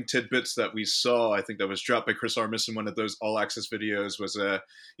interesting tidbits that we saw, I think that was dropped by Chris Armas in one of those all-access videos, was,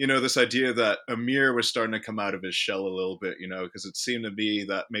 this idea that Amir was starting to come out of his shell a little bit, because it seemed to be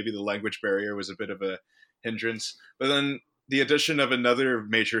that maybe the language barrier was a bit of a hindrance. But then the addition of another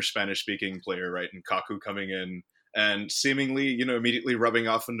major Spanish-speaking player, right, and Kaku coming in, and seemingly, immediately rubbing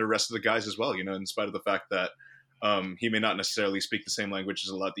off on the rest of the guys as well, in spite of the fact that he may not necessarily speak the same language as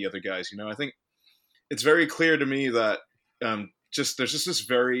a lot of the other guys. I think it's very clear to me that there's just this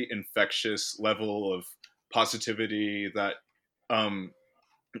very infectious level of positivity that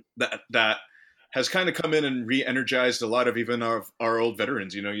that has kind of come in and re-energized a lot of even our old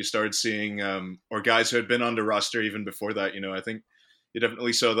veterans. You started seeing or guys who had been on the roster even before that. I think you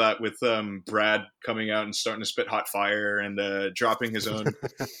definitely saw that with Brad coming out and starting to spit hot fire and dropping his own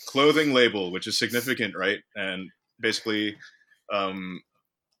clothing label, which is significant, right? And basically, Colin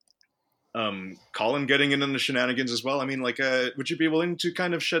getting in on the shenanigans as well. I mean, would you be willing to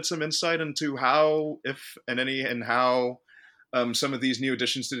kind of shed some insight into how, if and any, and how some of these new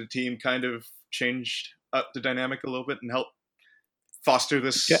additions to the team kind of changed up the dynamic a little bit and help foster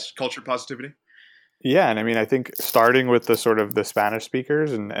this culture positivity? Yeah, and I mean, I think starting with the sort of the Spanish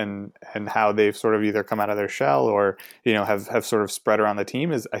speakers and how they've sort of either come out of their shell or have sort of spread around the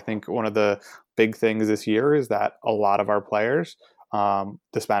team is, I think, one of the big things this year is that a lot of our players,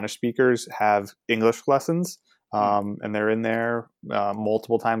 the Spanish speakers, have English lessons, and they're in there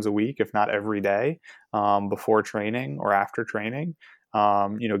multiple times a week, if not every day, before training or after training,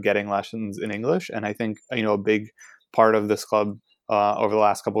 getting lessons in English. And I think a big part of this club over the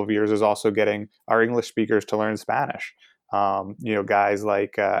last couple of years is also getting our English speakers to learn Spanish. Guys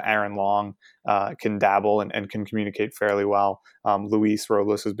like Aaron Long can dabble and can communicate fairly well. Luis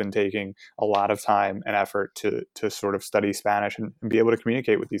Robles has been taking a lot of time and effort to sort of study Spanish and be able to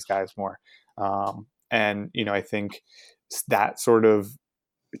communicate with these guys more. I think that sort of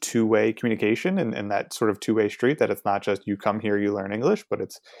two-way communication and that sort of two-way street, that it's not just you come here, you learn English, but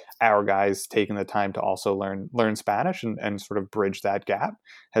it's our guys taking the time to also learn Spanish and sort of bridge that gap,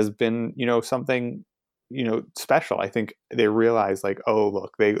 has been something special. I think they realize oh,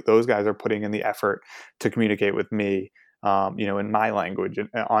 look, those guys are putting in the effort to communicate with me in my language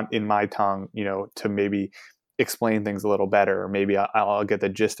and in my tongue, to maybe explain things a little better, or maybe I'll get the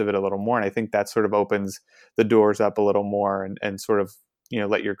gist of it a little more. And I think that sort of opens the doors up a little more and sort of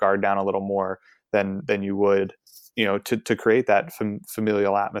let your guard down a little more than you would, to create that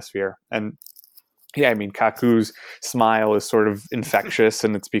familial atmosphere. And yeah, I mean, Kaku's smile is sort of infectious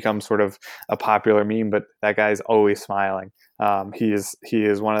and it's become sort of a popular meme, but that guy's always smiling. He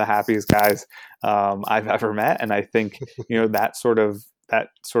is one of the happiest guys I've ever met. And I think, that sort of,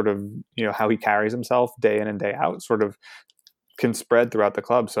 how he carries himself day in and day out sort of can spread throughout the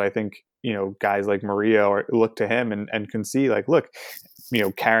club. So I think, guys like Maria look to him and can see look,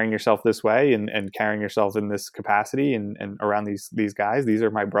 carrying yourself this way and carrying yourself in this capacity and around these guys, these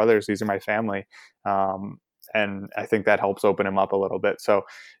are my brothers, these are my family. And I think that helps open him up a little bit. So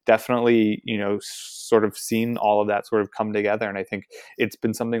definitely, sort of seen all of that sort of come together. And I think it's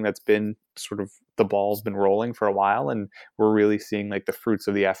been something that's been sort of, the ball's been rolling for a while and we're really seeing the fruits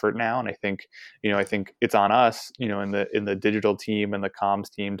of the effort now. And I think it's on us, in the digital team and the comms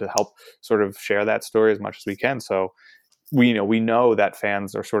team to help sort of share that story as much as we can. So we know that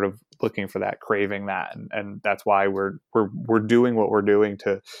fans are sort of looking for that, craving that, and that's why we're doing what we're doing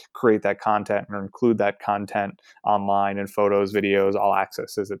to create that content and include that content online and photos, videos, all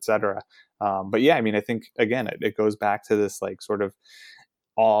accesses, etc. But yeah, I mean, I think again, it goes back to this sort of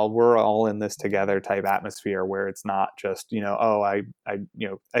we're all in this together type atmosphere where it's not just I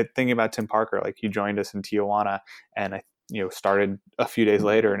thinking about Tim Parker, he joined us in Tijuana, and started a few days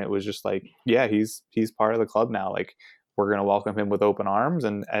later, and it was just like, yeah, he's part of the club now. Like, we're going to welcome him with open arms.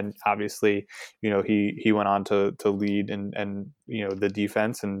 And obviously, he went on to lead and the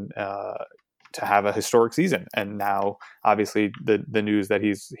defense and to have a historic season. And now obviously the news that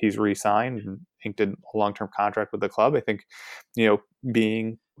he's re-signed and inked a long-term contract with the club, I think,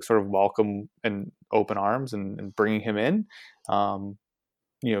 being sort of welcome and open arms and bringing him in,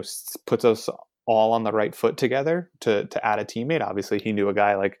 puts us all on the right foot together to add a teammate. Obviously he knew a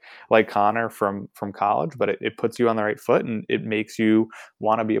guy like Connor from college, but it puts you on the right foot, and it makes you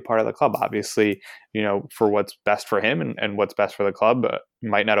want to be a part of the club. Obviously, for what's best for him and what's best for the club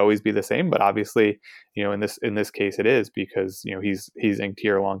might not always be the same, but obviously, in this case it is, because, he's inked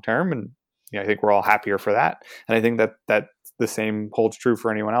here long term, and I think we're all happier for that. And I think that the same holds true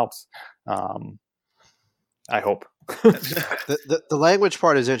for anyone else. I hope. The language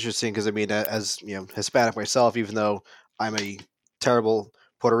part is interesting because, I mean, as Hispanic myself, even though I'm a terrible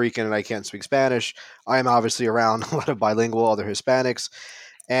Puerto Rican and I can't speak Spanish, I'm obviously around a lot of bilingual other Hispanics,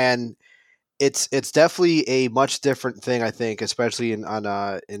 and it's definitely a much different thing, I think, especially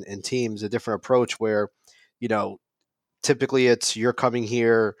in teams, a different approach where, typically it's you're coming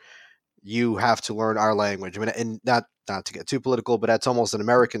here, you have to learn our language. I mean, and not to get too political, but that's almost an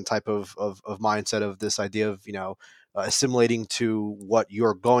American type of mindset of this idea of, assimilating to what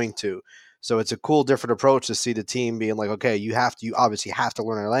you're going to. So it's a cool, different approach to see the team being like, okay, you obviously have to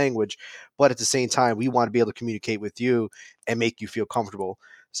learn our language, but at the same time, we want to be able to communicate with you and make you feel comfortable.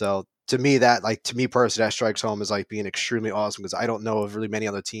 So to me personally, that strikes home as like being extremely awesome, because I don't know of really many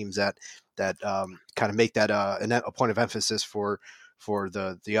other teams that kind of make that a point of emphasis for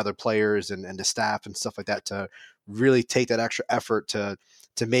the other players and the staff and stuff like that, to really take that extra effort to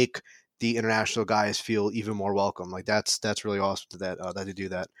make the international guys feel even more welcome. Like that's really awesome that they do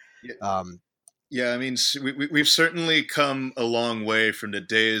that. Yeah. I mean, we've certainly come a long way from the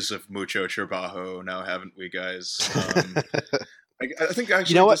days of mucho trabajo now, haven't we, guys? I think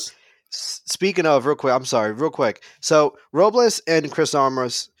actually, what? Speaking of, real quick. So Robles and Chris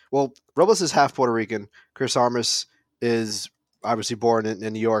Armas. Well, Robles is half Puerto Rican. Chris Armas is obviously born in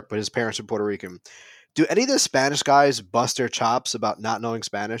New York, but his parents are Puerto Rican. Do any of the Spanish guys bust their chops about not knowing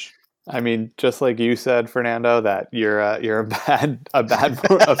Spanish? I mean, just like you said, Fernando, that you're a bad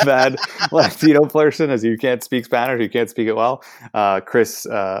Latino person, as you can't speak Spanish, you can't speak it well. Chris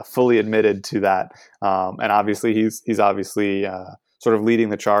fully admitted to that, and obviously he's obviously sort of leading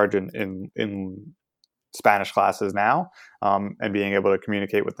the charge in Spanish classes now, and being able to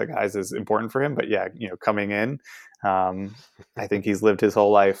communicate with the guys is important for him. But yeah, coming in, I think he's lived his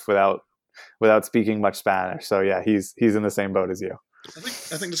whole life without speaking much Spanish. So yeah, he's in the same boat as you.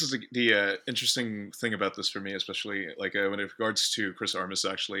 I think this is the interesting thing about this for me, especially like when it regards to Chris Armas.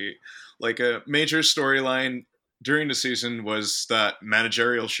 Actually, like a major storyline during the season was that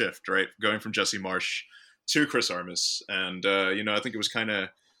managerial shift, right, going from Jesse Marsch to Chris Armas, and I think it was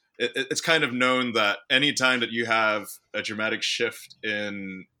it's kind of known that any time that you have a dramatic shift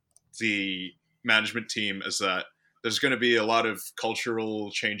in the management team, is that there's going to be a lot of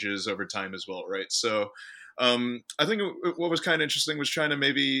cultural changes over time as well, right? So. I think what was kind of interesting was trying to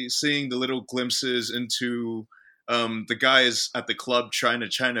maybe seeing the little glimpses into the guys at the club trying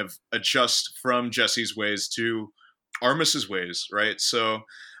to adjust from Jesse's ways to Armas's ways, right? So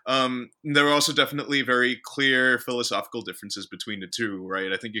there were also definitely very clear philosophical differences between the two,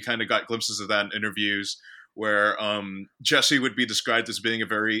 right? I think you kind of got glimpses of that in interviews where Jesse would be described as being a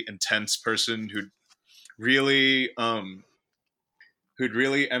very intense person who'd really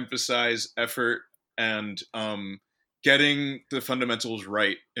emphasize effort and getting the fundamentals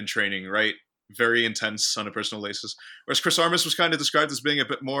right in training, right? Very intense on a personal basis. Whereas Chris Armas was kind of described as being a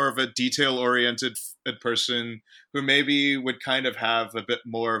bit more of a detail-oriented person who maybe would kind of have a bit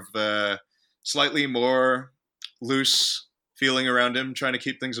more of a slightly more loose feeling around him, trying to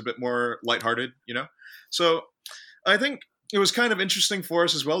keep things a bit more lighthearted, So I think it was kind of interesting for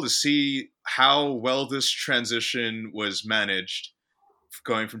us as well to see how well this transition was managed,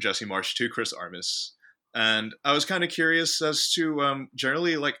 going from Jesse Marsch to Chris Armas. And I was kind of curious as to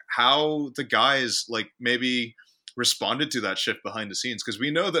generally like how the guys like maybe responded to that shift behind the scenes, because we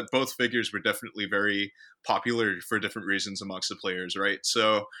know that both figures were definitely very popular for different reasons amongst the players, right?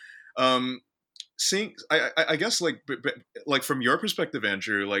 So seeing, I guess like from your perspective,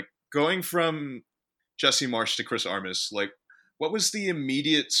 Andrew, like going from Jesse Marsch to Chris Armas, like what was the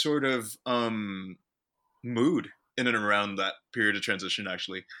immediate sort of mood in and around that period of transition,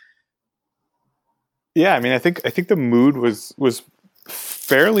 actually? Yeah, I mean, I think the mood was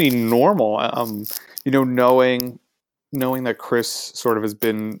fairly normal. Knowing that Chris sort of has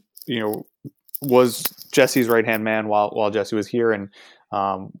been, was Jesse's right hand man while Jesse was here and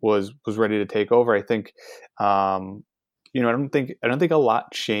was ready to take over. I think I don't think a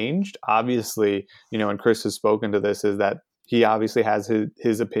lot changed. Obviously, and Chris has spoken to this, is that he obviously has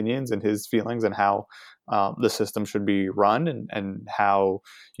his opinions and his feelings and how the system should be run and how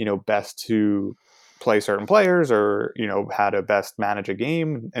best to play certain players or how to best manage a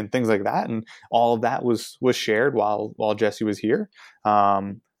game and things like that. And all of that was shared while Jesse was here.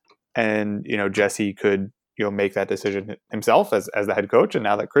 And Jesse could make that decision himself as the head coach, and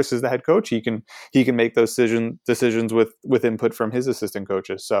now that Chris is the head coach, he can make those decisions with input from his assistant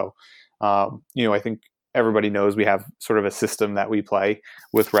coaches. So I think everybody knows we have sort of a system that we play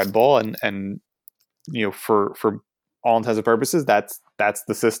with Red Bull, and for all intents and purposes, that's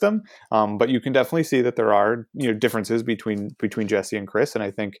the system. But you can definitely see that there are differences between Jesse and Chris, and I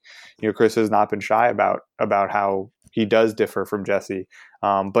think Chris has not been shy about how he does differ from Jesse.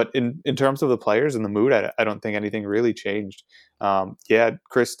 But in terms of the players and the mood, I don't think anything really changed.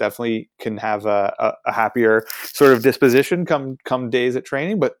 Chris definitely can have a happier sort of disposition come days at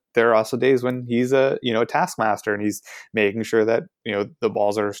training, but there are also days when he's a taskmaster and he's making sure that the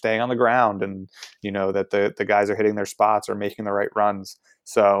balls are staying on the ground and that the guys are hitting their spots or making the right runs.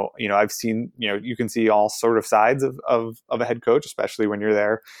 So I've seen you can see all sort of sides of a head coach, especially when you're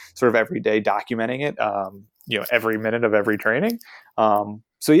there sort of every day documenting it. Every minute of every training.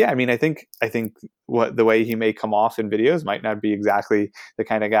 So yeah, I think what the way he may come off in videos might not be exactly the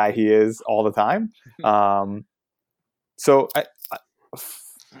kind of guy he is all the time. So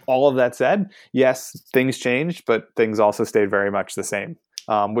all of that said, yes, things changed, but things also stayed very much the same,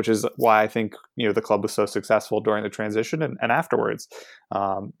 which is why I think the club was so successful during the transition and afterwards.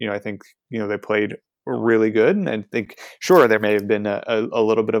 I think they played really good, and I think sure there may have been a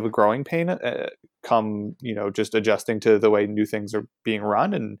little bit of a growing pain come just adjusting to the way new things are being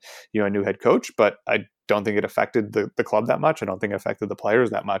run and a new head coach, but I don't think it affected the club that much. I don't think it affected the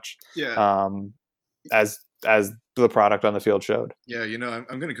players that much. As the product on the field showed. Yeah,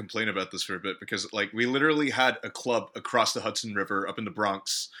 I'm going to complain about this for a bit because we literally had a club across the Hudson River up in the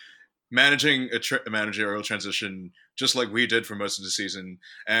Bronx managing a managerial transition just like we did for most of the season,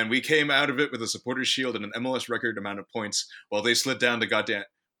 and we came out of it with a supporters shield and an MLS record amount of points while they slid down the goddamn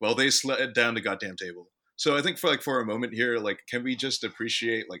table. So I think for a moment here, can we just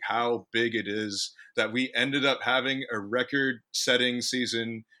appreciate how big it is that we ended up having a record-setting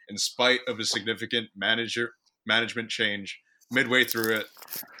season in spite of a significant management change midway through it?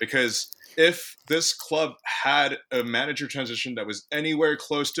 Because if this club had a manager transition that was anywhere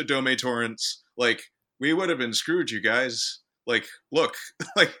close to Dome Torrance, we would have been screwed, you guys. Look,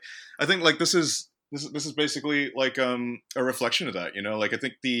 I think this is basically a reflection of that. I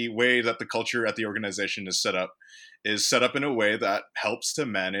think the way that the culture at the organization is set up in a way that helps to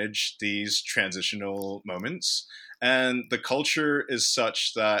manage these transitional moments, and the culture is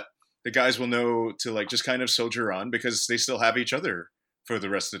such that the guys will know to just kind of soldier on because they still have each other for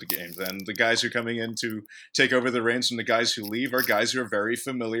the rest of the games. And the guys who are coming in to take over the reins from the guys who leave are guys who are very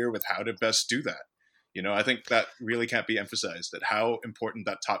familiar with how to best do that. I think that really can't be emphasized, that how important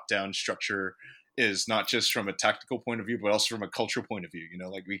that top-down structure is, not just from a tactical point of view, but also from a cultural point of view.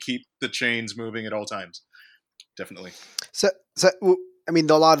 We keep the chains moving at all times. Definitely. So a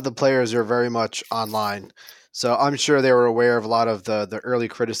lot of the players are very much online. So I'm sure they were aware of a lot of the early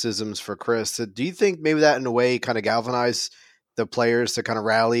criticisms for Chris. So do you think maybe that in a way kind of galvanized the players to kind of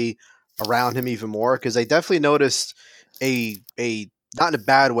rally around him even more? Because I definitely noticed a not in a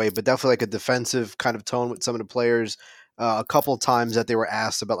bad way, but definitely a defensive kind of tone with some of the players a couple of times that they were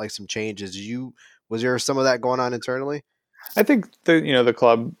asked about some changes. Was there some of that going on internally? I think the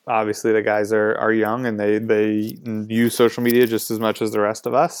club, obviously the guys are young and they use social media just as much as the rest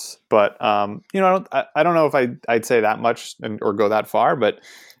of us. But I don't know if I'd say that much or go that far. But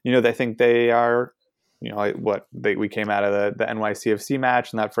I think they are. We came out of the NYCFC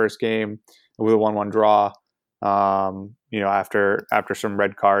match in that first game with a 1-1 draw. After some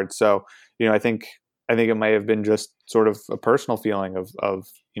red cards. So I think it may have been just sort of a personal feeling of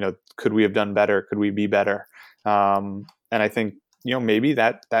could we have done better? Could we be better? And I think, maybe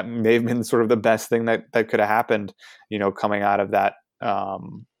that may have been sort of the best thing that could have happened, coming out of that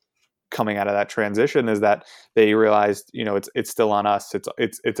transition, is that they realized, it's still on us.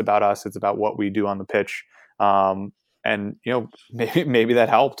 It's about us. It's about what we do on the pitch. And maybe that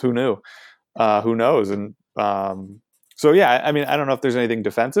helped. Who knew? Who knows? And so yeah, I don't know if there's anything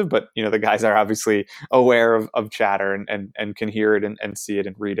defensive, but the guys are obviously aware of chatter and can hear it and see it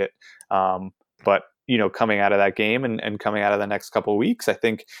and read it. But coming out of that game and coming out of the next couple of weeks, I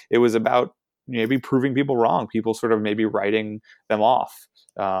think it was about maybe proving people wrong, people sort of maybe writing them off,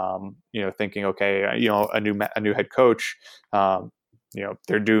 thinking, okay, a new head coach,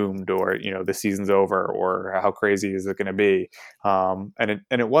 they're doomed, or, the season's over, or how crazy is it going to be? And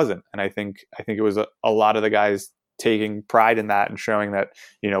it wasn't. And I think it was a lot of the guys taking pride in that and showing that,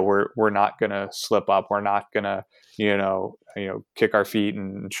 we're not going to slip up. We're not going to, kick our feet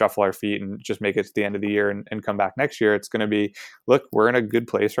and shuffle our feet and just make it to the end of the year and come back next year. It's going to be, look, we're in a good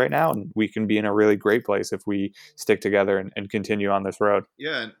place right now, and we can be in a really great place if we stick together and continue on this road.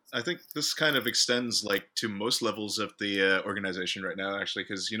 Yeah, and I think this kind of extends to most levels of the organization right now, actually,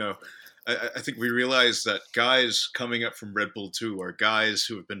 because, I think we realize that guys coming up from Red Bull 2 are guys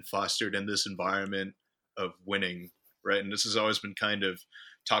who have been fostered in this environment of winning, right? And this has always been kind of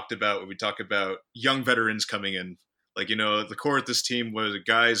talked about when we talk about young veterans coming in. The core of this team was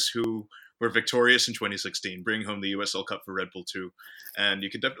guys who were victorious in 2016, bringing home the USL Cup for Red Bull 2. And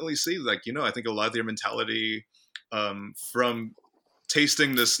you can definitely see, I think a lot of their mentality from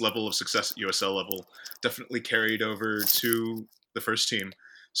tasting this level of success at USL level definitely carried over to the first team.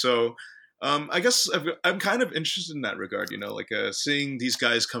 So I guess I'm kind of interested in that regard, seeing these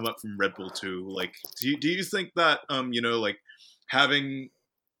guys come up from Red Bull 2. Do you think that, having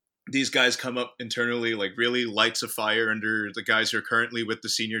these guys come up internally, really lights a fire under the guys who are currently with the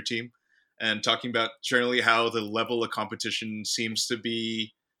senior team, and talking about generally how the level of competition seems to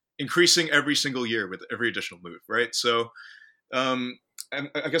be increasing every single year with every additional move, right? So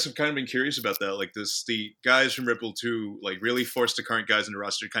I guess I've kind of been curious about that. The guys from Red Bull 2, really forced the current guys in the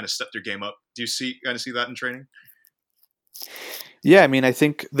roster to kind of step their game up. Do you kind of see that in training? Yeah, I mean, I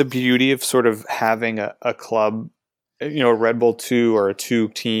think the beauty of sort of having a club, a Red Bull 2 or a 2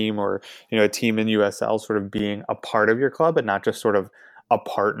 team, or, a team in USL sort of being a part of your club and not just sort of a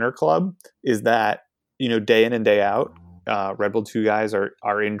partner club, is that, day in and day out, Red Bull 2 guys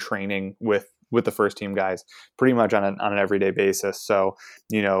are in training with the first team guys pretty much on an everyday basis. So,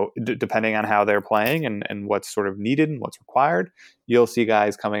 depending on how they're playing and what's sort of needed and what's required, you'll see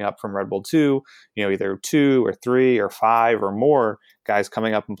guys coming up from Red Bull 2, either 2 or 3 or 5 or more guys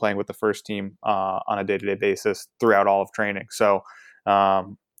coming up and playing with the first team on a day-to-day basis throughout all of training. So, I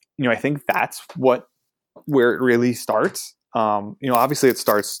think that's where it really starts. Obviously it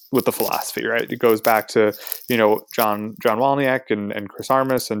starts with the philosophy, right? It goes back to, John Walniak and Chris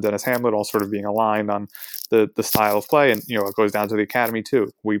Armas and Dennis Hamlet all sort of being aligned on the style of play. And, it goes down to the academy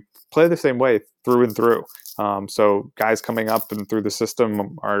too. We play the same way through and through. So guys coming up and through the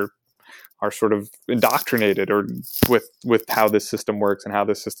system are sort of indoctrinated or with how this system works and how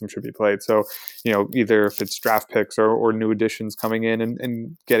this system should be played. So, either if it's draft picks or new additions coming in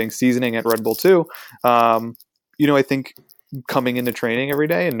and getting seasoning at Red Bull 2, I think coming into training every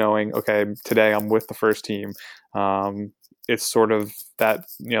day and knowing, okay, today I'm with the first team. It's sort of that,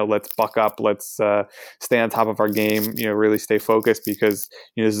 let's buck up, let's stay on top of our game, really stay focused, because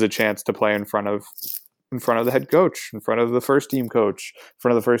this is a chance to play in front of the head coach, in front of the first team coach, in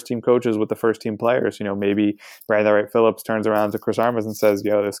front of the first team coaches with the first team players. Maybe Brandon Wright Phillips turns around to Chris Armas and says,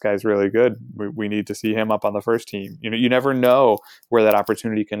 yo, this guy's really good. We need to see him up on the first team. You never know where that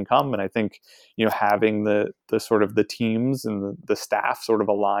opportunity can come. And I think, having the sort of the teams and the staff sort of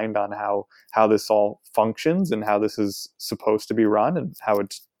aligned on how this all functions and how this is supposed to be run and how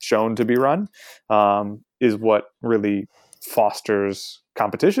it's shown to be run is what really fosters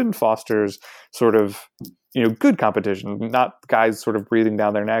competition, fosters sort of, good competition, not guys sort of breathing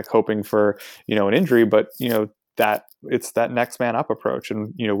down their neck, hoping for, an injury, but, that it's that next man up approach.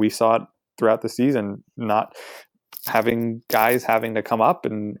 And, we saw it throughout the season, not having guys having to come up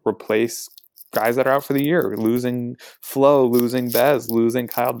and replace guys that are out for the year, losing Flo, losing Bez, losing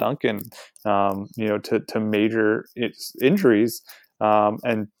Kyle Duncan, to major injuries,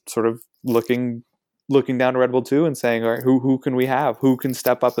 and sort of looking down to Red Bull 2 and saying, all right, who can we have? Who can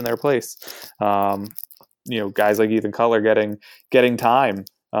step up in their place? Guys like Ethan Cutler getting time,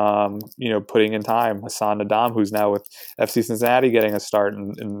 putting in time. Hassan Nadam, who's now with FC Cincinnati, getting a start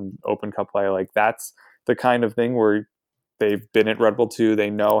in Open Cup play. That's the kind of thing where they've been at Red Bull 2. They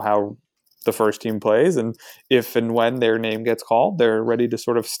know how the first team plays, and if and when their name gets called, they're ready to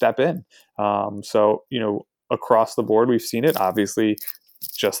sort of step in. So, across the board, we've seen it. Obviously,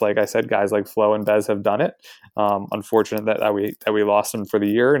 just like I said, guys like Flo and Bez have done it. Unfortunate that we lost them for the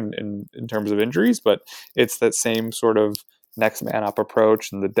year in terms of injuries, but it's that same sort of next man up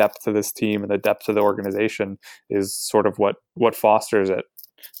approach, and the depth to this team and the depth to the organization is sort of what fosters it.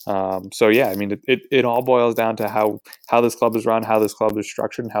 So yeah, I mean, it all boils down to how this club is run, how this club is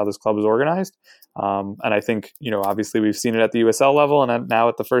structured, and how this club is organized. And I think, obviously we've seen it at the USL level and now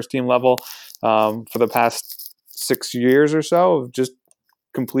at the first team level, for the past 6 years or so, of just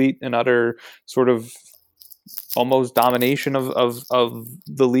complete and utter sort of almost domination of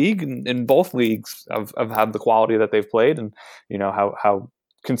the league in both leagues of had the quality that they've played and how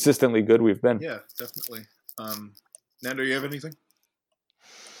consistently good we've been. Yeah, definitely. Nando, you have anything?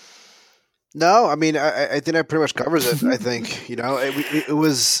 No, I mean, I think that pretty much covers it. I think it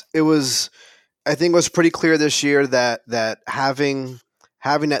was I think it was pretty clear this year that having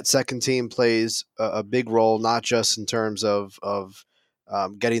that second team plays a big role, not just in terms of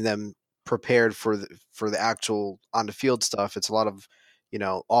getting them prepared for the actual on the field stuff. It's a lot of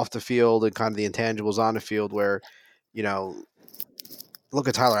off the field and kind of the intangibles on the field where look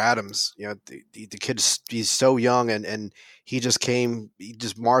at Tyler Adams. The kid's he's so young and he just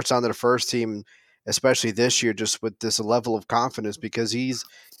marched onto the first team, especially this year, just with this level of confidence because he's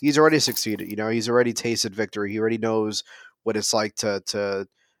already succeeded. He's already tasted victory. He already knows what it's like to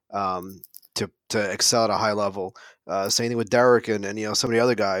excel at a high level. Same thing with Derek and some of the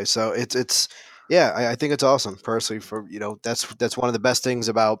other guys. So it's I think it's awesome personally. For that's one of the best things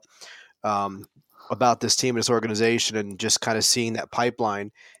about this team, this organization, and just kind of seeing that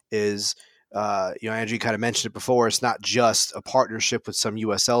pipeline is, Andrew kind of mentioned it before. It's not just a partnership with some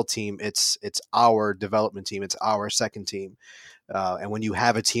USL team. It's our development team. It's our second team. And when you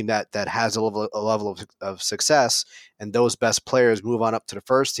have a team that has a level of success, and those best players move on up to the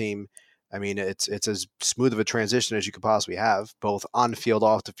first team, I mean, it's as smooth of a transition as you could possibly have, both on the field,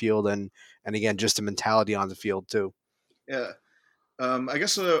 off the field, and again, just the mentality on the field too. Yeah. I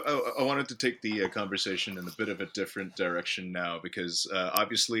guess I wanted to take the conversation in a bit of a different direction now because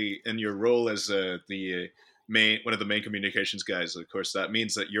obviously in your role as one of the main communications guys, of course, that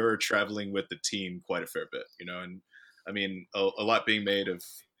means that you're traveling with the team quite a fair bit, and I mean, a lot being made of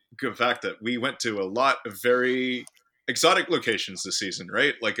the fact that we went to a lot of very exotic locations this season,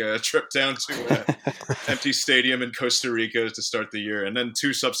 right? Like a trip down to an empty stadium in Costa Rica to start the year and then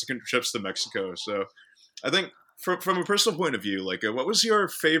 2 subsequent trips to Mexico. So I think from a personal point of view, like what was your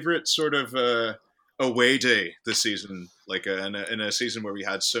favorite sort of away day this season, like in a season where we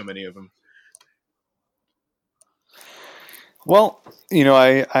had so many of them? Well,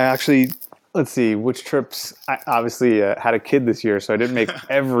 I actually, let's see, which trips, I obviously had a kid this year, so I didn't make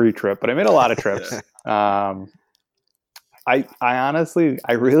every trip, but I made a lot of trips. Yeah. I honestly,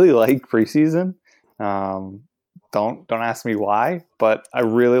 I really like preseason. Don't ask me why, but I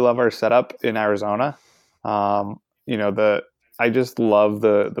really love our setup in Arizona. I just love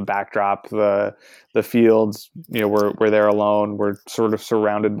the backdrop, the fields. We're there alone. We're sort of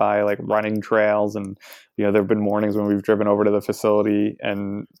surrounded by like running trails, and there've been mornings when we've driven over to the facility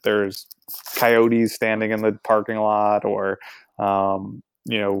and there's coyotes standing in the parking lot, or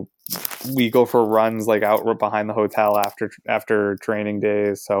we go for runs like out behind the hotel after training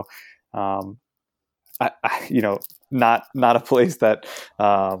days. So, not a place that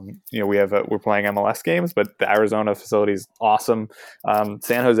we're playing MLS games, but the Arizona facility is awesome.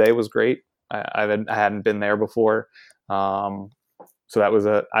 San Jose was great. I hadn't been there before, so that was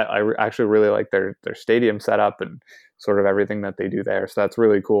I actually really like their stadium setup and sort of everything that they do there. So that's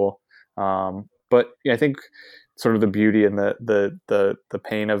really cool. But I think sort of the beauty and the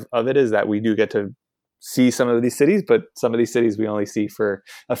pain of it is that we do get to see some of these cities, but some of these cities we only see for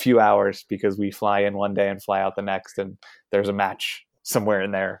a few hours because we fly in one day and fly out the next, and there's a match somewhere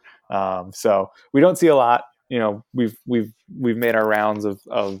in there. So we don't see a lot. We've made our rounds of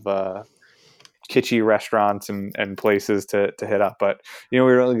kitschy restaurants and places to hit up, but we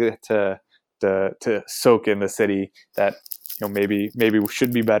really get to soak in the city that maybe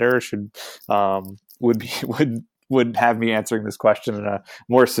should be better, would have me answering this question in a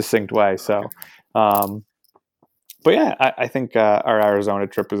more succinct way. So, but yeah, I think our Arizona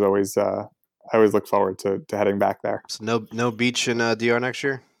trip is always, I always look forward to heading back there. So no beach in DR next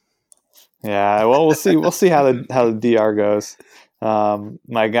year? Yeah, well, we'll see. We'll see how the DR goes.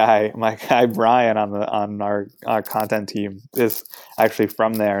 My guy Brian on our content team is actually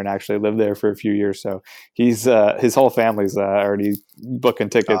from there and actually lived there for a few years. So he's his whole family's already booking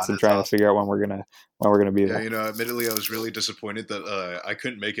tickets and trying to figure out when we're gonna be there. Yeah, admittedly, I was really disappointed that I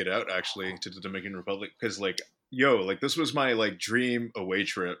couldn't make it out actually to the Dominican Republic because this was my dream away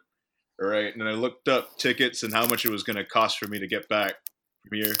trip, all right? And I looked up tickets and how much it was gonna cost for me to get back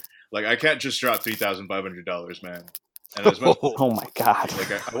from here. I can't just drop $3,500, man. And as much, oh my god!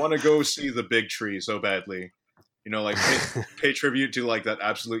 I want to go see the big tree so badly, pay tribute to that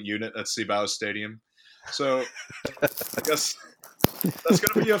absolute unit at Cibao Stadium. So I guess that's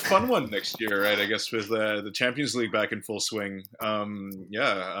gonna be a fun one next year, right? I guess with the Champions League back in full swing. Plenty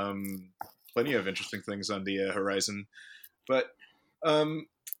of interesting things on the horizon. But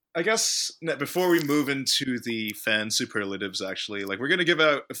I guess before we move into the fan superlatives, actually, like we're going to give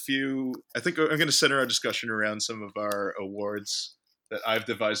out a few. I think I'm going to center our discussion around some of our awards that I've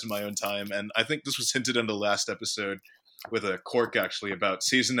devised in my own time, and I think this was hinted on the last episode with a Cork actually about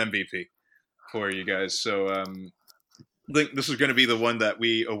season MVP for you guys. So I think this is going to be the one that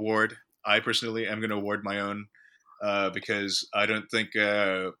we award. I personally am going to award my own because I don't think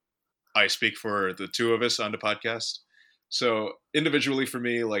I speak for the two of us on the podcast. So individually for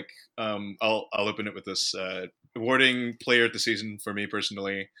me, like I'll open it with this awarding player of the season for me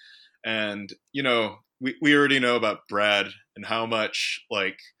personally, and we already know about Brad and how much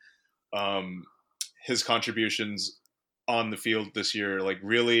like his contributions on the field this year like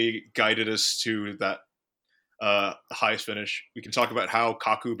really guided us to that highest finish. We can talk about how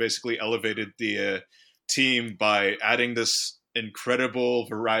Kaku basically elevated the team by adding this incredible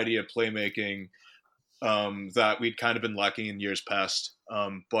variety of playmaking that we'd kind of been lacking in years past.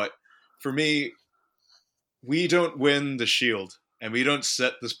 But for me, we don't win the Shield and we don't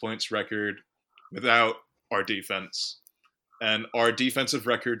set this points record without our defense. And our defensive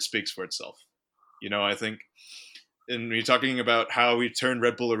record speaks for itself. I think and we're talking about how we turn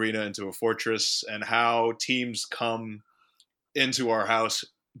Red Bull Arena into a fortress and how teams come into our house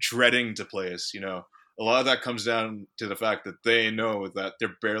dreading to play us. A lot of that comes down to the fact that they know that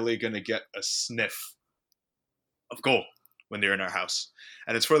they're barely going to get a sniff of goal when they're in our house.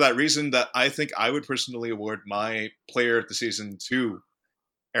 And it's for that reason that I think I would personally award my player of the season to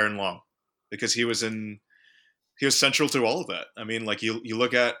Aaron Long, because he was central to all of that. I mean, like you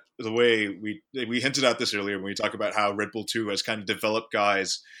look at the way we hinted at this earlier when we talk about how Red Bull 2 has kind of developed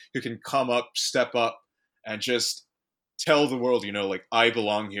guys who can come up, step up, and just tell the world, like I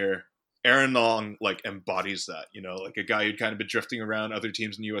belong here. Aaron Long like embodies that, like a guy who'd kind of been drifting around other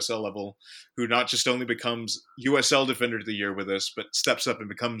teams in the USL level, who not just only becomes USL Defender of the Year with us, but steps up and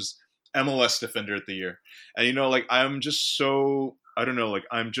becomes MLS Defender of the Year. And like I'm just so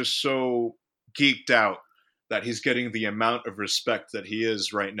geeked out that he's getting the amount of respect that he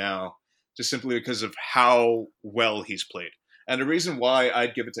is right now, just simply because of how well he's played. And the reason why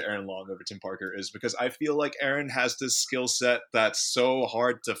I'd give it to Aaron Long over Tim Parker is because I feel like Aaron has this skill set that's so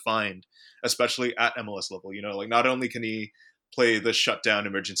hard to find, especially at MLS level. Like not only can he play the shutdown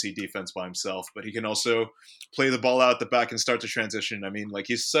emergency defense by himself, but he can also play the ball out the back and start to transition. I mean, like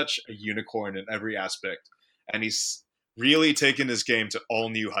he's such a unicorn in every aspect. And he's really taken his game to all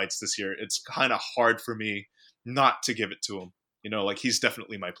new heights this year. It's kind of hard for me not to give it to him. Like he's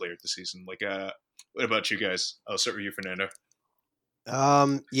definitely my player of the season. Like, what about you guys? I'll start with you, Fernando.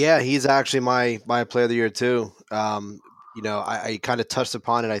 Yeah, he's actually my player of the year too. I kind of touched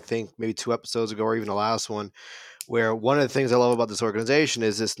upon it, I think maybe 2 episodes ago or even the last one, where one of the things I love about this organization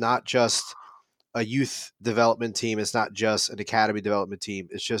is it's not just a youth development team. It's not just an academy development team.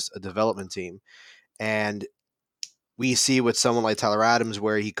 It's just a development team. And we see with someone like Tyler Adams,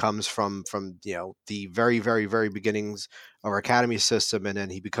 where he comes from the very, very, very beginnings of our academy system, and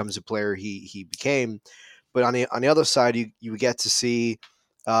then he becomes a player he became. But on the other side, you get to see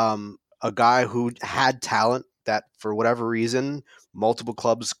a guy who had talent that for whatever reason multiple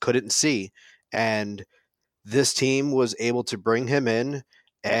clubs couldn't see, and this team was able to bring him in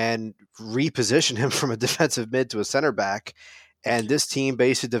and reposition him from a defensive mid to a center back, and this team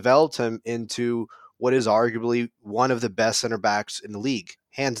basically developed him into what is arguably one of the best center backs in the league,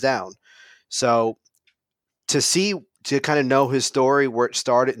 hands down. So to kind of know his story, where it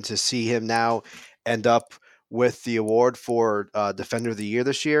started, and to see him now end up with the award for Defender of the Year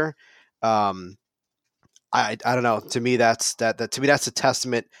this year, I don't know. To me, that's a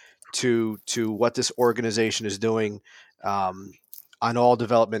testament to what this organization is doing on all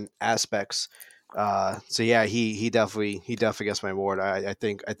development aspects. So yeah, he definitely gets my award. I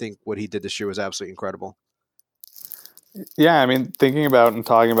think what he did this year was absolutely incredible. Yeah, I mean, thinking about and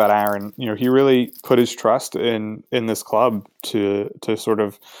talking about Aaron, he really put his trust in this club to sort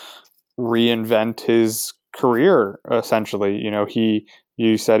of reinvent his career. Essentially,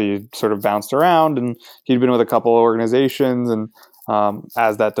 you said he sort of bounced around, and he'd been with a couple of organizations, and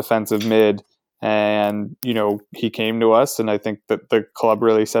as that defensive mid, and he came to us, and I think that the club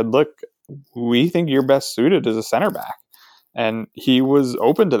really said, "Look, we think you're best suited as a center back." And he was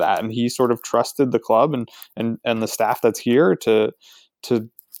open to that, and he sort of trusted the club and the staff that's here to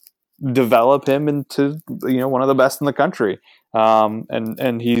develop him into one of the best in the country.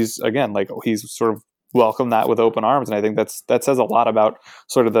 And he's again he's sort of welcomed that with open arms, and I think that says a lot about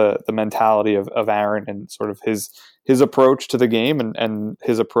sort of the mentality of Aaron and sort of his his approach to the game and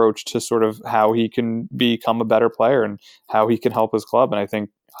his approach to sort of how he can become a better player and how he can help his club. And I think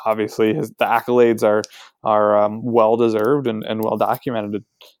obviously the accolades are well deserved and well documented.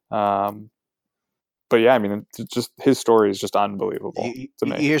 But yeah, I mean, it's just his story is just unbelievable to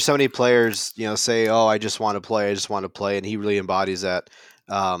me. You hear so many players, say, "Oh, I just want to play," and he really embodies that.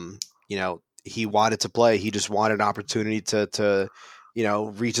 He wanted to play. He just wanted an opportunity to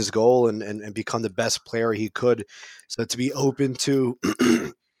reach his goal and become the best player he could. So to be open to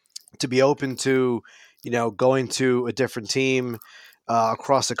going to a different team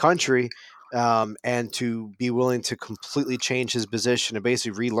across the country, and to be willing to completely change his position and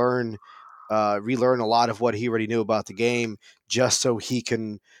basically relearn a lot of what he already knew about the game, just so he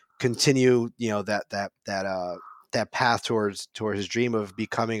can continue, that path towards his dream of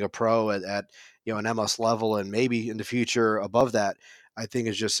becoming a pro at an MLS level, and maybe in the future above that. I think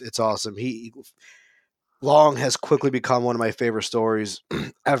it's awesome. Long has quickly become one of my favorite stories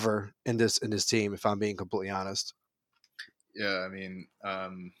ever in this team, if I'm being completely honest. Yeah, I mean,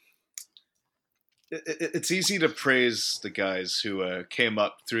 it's easy to praise the guys who came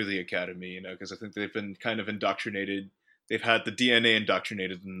up through the academy, because I think they've been kind of indoctrinated. They've had the DNA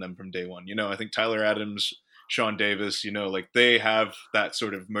indoctrinated in them from day one. I think Tyler Adams, Sean Davis, they have that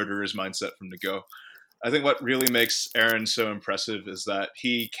sort of murderer's mindset from the go. I think what really makes Aaron so impressive is that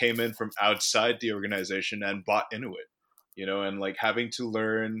he came in from outside the organization and bought into it, and having to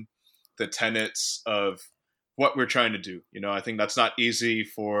learn the tenets of what we're trying to do. I think that's not easy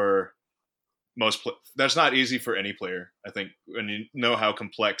for that's not easy for any player. I think when you know how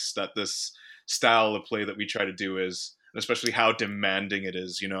complex that this style of play that we try to do is, and especially how demanding it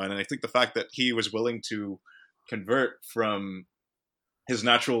is, and I think the fact that he was willing to convert from his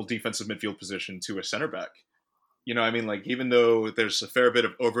natural defensive midfield position to a center back, even though there's a fair bit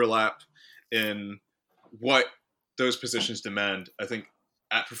of overlap in what those positions demand, I think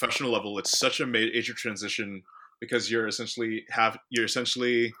at professional level, it's such a major transition because you're essentially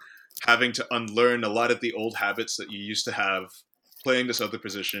having to unlearn a lot of the old habits that you used to have playing this other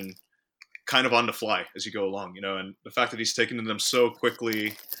position kind of on the fly as you go along, and the fact that he's taken to them so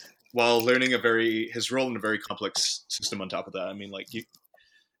quickly while learning his role in a very complex system on top of that. I mean,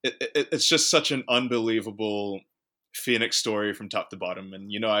 it's just such an unbelievable Phoenix story from top to bottom. And,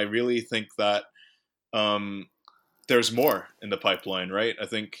 I really think that there's more in the pipeline, right? I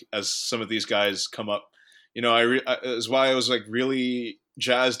think as some of these guys come up, is why I was really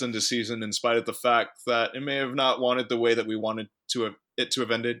jazzed into season, in spite of the fact that it may have not wanted the way that we wanted it to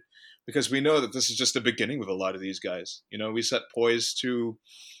have ended, because we know that this is just the beginning with a lot of these guys. We set poised to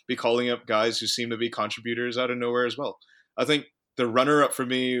be calling up guys who seem to be contributors out of nowhere as well. I think the runner-up for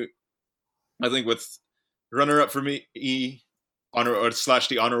me, the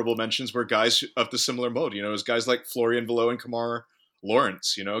honorable mentions were guys of the similar mode. It was guys like Florian Velo and Kamar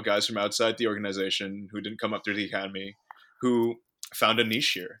Lawrence, guys from outside the organization who didn't come up through the academy, who found a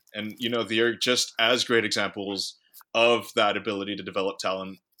niche here. And, they're just as great examples of that ability to develop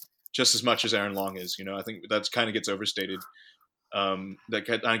talent just as much as Aaron Long is. I think that kind of gets overstated. That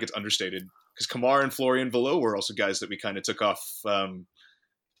kind of gets understated, because Kamar and Florian Velo were also guys that we kind of took off,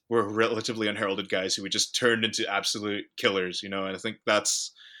 were relatively unheralded guys who we just turned into absolute killers, and I think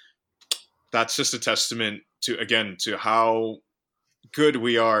that's just a testament to how good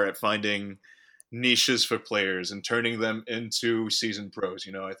we are at finding niches for players and turning them into seasoned pros.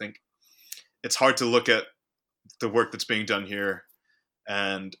 I think it's hard to look at the work that's being done here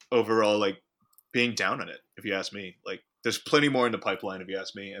and overall being down on it, if you ask me. There's plenty more in the pipeline, if you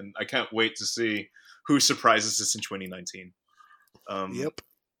ask me, and I can't wait to see who surprises us in 2019. Yep.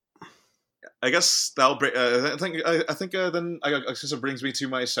 I guess that'll bring. I think then I guess it brings me to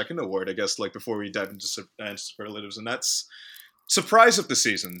my second award. I guess before we dive into superlatives, and that's surprise of the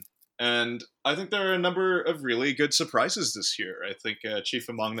season. And I think there are a number of really good surprises this year. I think chief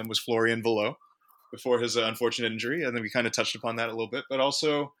among them was Florian Velo before his unfortunate injury. I think we kind of touched upon that a little bit, but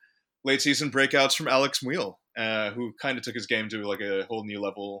also late season breakouts from Alex Muil, who kind of took his game to a whole new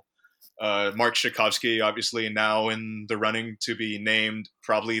level. Mark Shakovsky, obviously now in the running to be named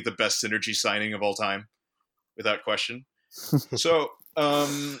probably the best synergy signing of all time, without question. So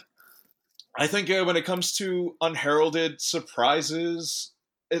I think when it comes to unheralded surprises,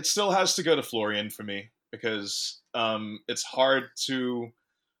 it still has to go to Florian for me, because it's hard to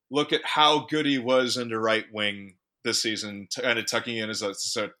look at how good he was in the right wing this season, kind of tucking in as a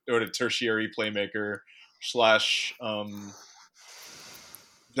sort of tertiary playmaker /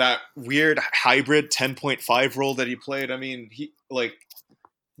 that weird hybrid 10.5 role that he played. I mean, when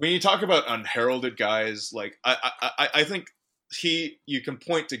you talk about unheralded guys, I think you can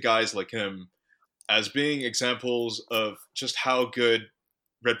point to guys like him as being examples of just how good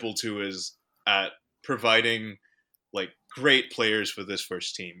Red Bull 2 is at providing like great players for this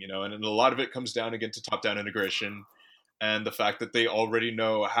first team, and a lot of it comes down again to top-down integration and the fact that they already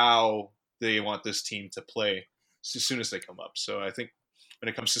know how they want this team to play as soon as they come up. So I think when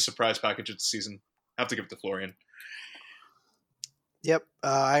it comes to surprise package of the season, I have to give it to Florian. Yep,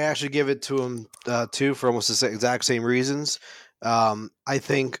 I actually give it to him too for almost the exact same reasons. I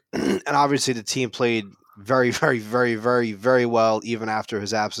think, and obviously the team played very, very, very, very, very well even after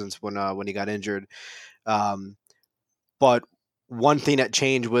his absence when he got injured. But one thing that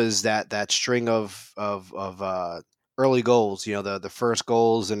changed was that string of early goals. The first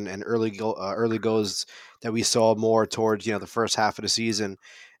goals and early goals that we saw more towards the first half of the season.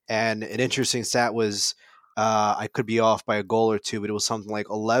 And an interesting stat was I could be off by a goal or two, but it was something like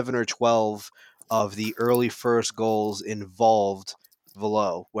 11 or 12 of the early first goals involved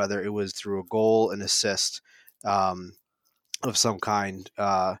Velo, whether it was through a goal, an assist of some kind.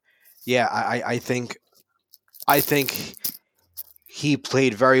 I think he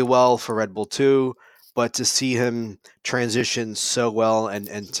played very well for Red Bull 2, but to see him transition so well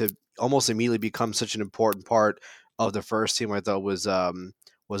and to almost immediately become such an important part of the first team, I thought was a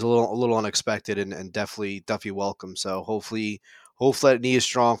little unexpected and definitely welcome. So hopefully that knee is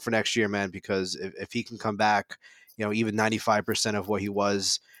strong for next year, man, because if he can come back, even 95% of what he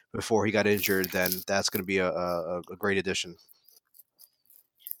was before he got injured, then that's going to be a great addition.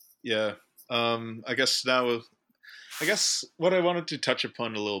 Yeah. I guess what I wanted to touch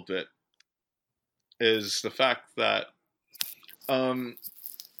upon a little bit is the fact that I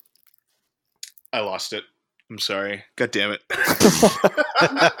lost it. I'm sorry. God damn it.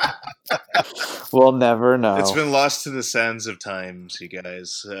 We'll never know. It's been lost to the sands of times, you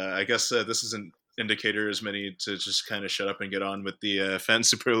guys. I guess this is an indicator as many to just kind of shut up and get on with the fan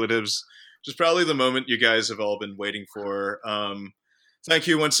superlatives, which is probably the moment you guys have all been waiting for. Thank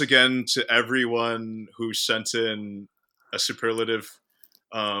you once again to everyone who sent in a superlative.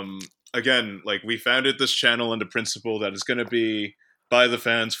 Again, like, we founded this channel on the principle that it's going to be by the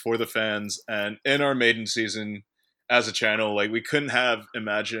fans, for the fans, and in our maiden season as a channel, like, we couldn't have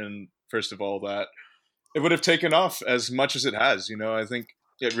imagined, first of all, that it would have taken off as much as it has. I think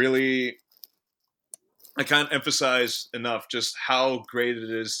it really, I can't emphasize enough just how great it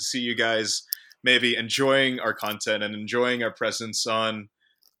is to see you guys maybe enjoying our content and enjoying our presence on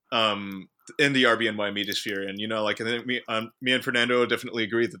in the RBNY media sphere. And I think me and Fernando definitely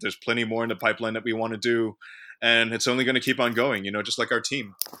agree that there's plenty more in the pipeline that we want to do, and it's only going to keep on going, just like our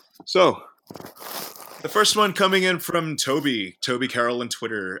team. So the first one coming in from Toby Carroll on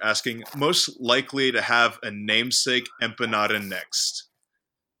Twitter, asking, most likely to have a namesake empanada next.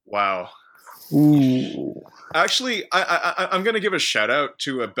 Wow. Ooh. Actually, I'm going to give a shout out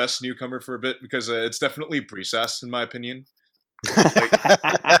to a best newcomer for a bit, because it's definitely Brisas, in my opinion. Like,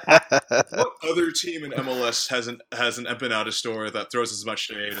 what other team in MLS has an empanada store that throws as much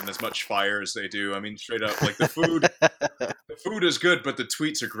shade and as much fire as they do? I mean, straight up, like, the food is good, but the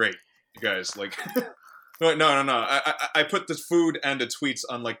tweets are great, you guys. Like, no. I put the food and the tweets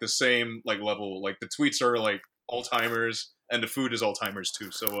on like the same like level. Like, the tweets are like all timers, and the food is all timers too.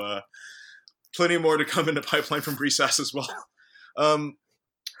 So plenty more to come in the pipeline from Brisas as well.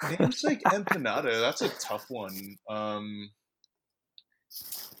 Namesake empanada, that's a tough one.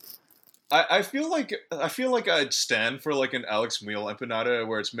 I feel like I'd stand for like an Alex Meal empanada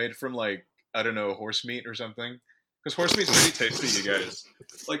where it's made from, like, I don't know, horse meat or something. Because horse meat's pretty tasty, you guys.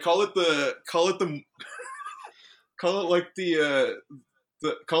 Like, call it like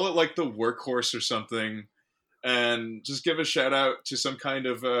the workhorse or something, and just give a shout out to some kind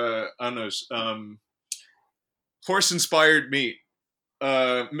of I don't know, horse inspired meat.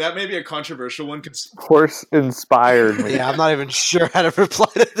 That may be a controversial one. Horse inspired meat. Yeah, I'm not even sure how to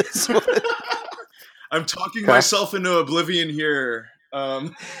reply to this one. I'm talking myself into oblivion here. I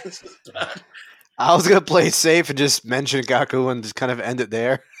was gonna play safe and just mention Gaku and just kind of end it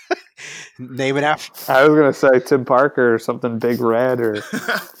there. Name it after. I was gonna say Tim Parker or something Big Red or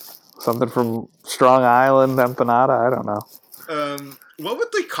something from Strong Island empanada. I don't know. What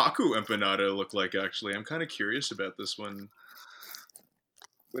would the Kaku empanada look like? Actually, I'm kind of curious about this one.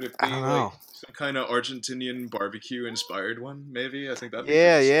 Would it be like some kind of Argentinian barbecue inspired one? Maybe. I think that'd be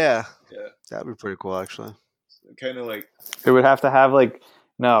yeah. That'd be pretty cool, actually. Kind of like, it would have to have like,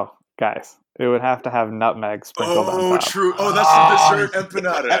 no, guys, it would have to have nutmeg sprinkled on top. Oh, true. Oh, that's the dessert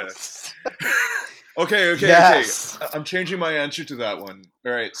empanada. Yes. Okay. Yes. Okay. I'm changing my answer to that one.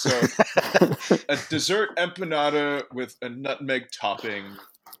 All right. So a dessert empanada with a nutmeg topping,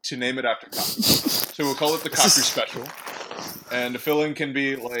 to name it after Kaku. So we'll call it the Kaku special. And the filling can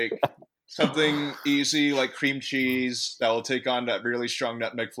be like something easy like cream cheese that will take on that really strong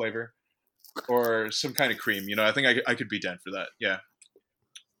nutmeg flavor, or some kind of cream. I think I could be down for that. Yeah.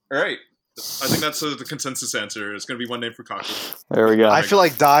 All right. I think that's the consensus answer. It's going to be one name for cocktail. There we go. I feel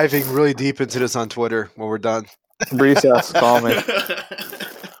like diving really deep into this on Twitter when we're done. Recess, call me.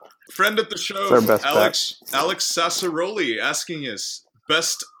 Friend at the show, Alex Sassaroli, asking us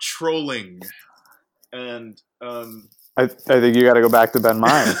best trolling, and I think you got to go back to Ben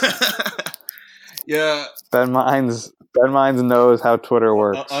Mines. Yeah, Ben Mines knows how Twitter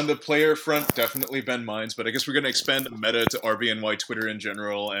works. On the player front, definitely Ben Mines, but I guess we're going to expand the meta to RBNY Twitter in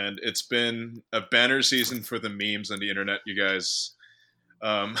general, and it's been a banner season for the memes on the internet, you guys.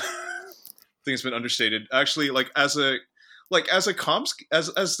 I think it's been understated. Actually, as the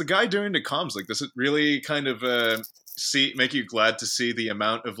guy doing the comms, does it really kind of make you glad to see the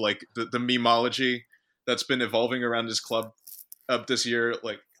amount of the memology that's been evolving around this club up this year?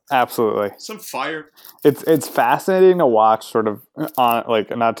 Absolutely, some fire. It's fascinating to watch, sort of on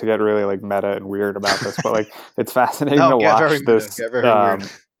not to get really meta and weird about this, but it's fascinating to watch this.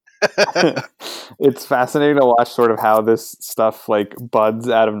 It's fascinating to watch sort of how this stuff buds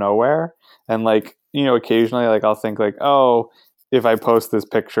out of nowhere, and occasionally I'll think oh, if I post this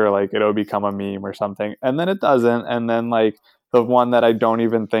picture it'll become a meme or something, and then it doesn't, and then the one that I don't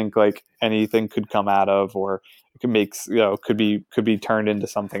even think anything could come out of, or could be turned into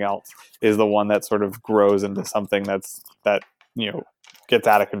something else, is the one that sort of grows into something that gets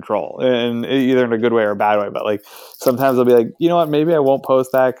out of control, and either in a good way or a bad way. But sometimes I'll be you know what, maybe I won't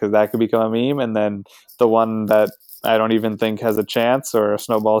post that because that could become a meme, and then the one that I don't even think has a chance or a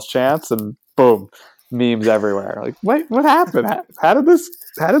snowball's chance, and boom, memes everywhere. Wait, what happened? How did this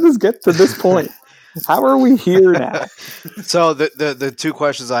get to this point? How are we here now? So the two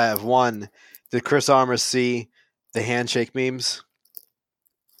questions I have: one, did Chris Armas see the handshake memes?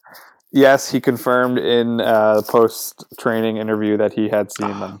 Yes, he confirmed in the post-training interview that he had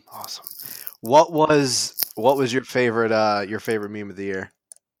seen them. Awesome. What was your favorite meme of the year?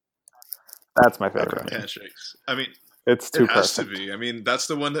 That's my favorite. Handshakes. I mean, it's too it has perfect. to be. I mean, that's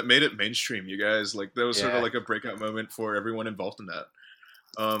the one that made it mainstream. You guys, that was sort of a breakout moment for everyone involved in that.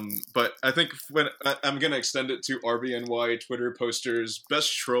 But I think when I'm gonna extend it to RBNY Twitter posters,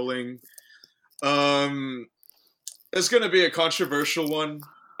 best trolling. It's gonna be a controversial one.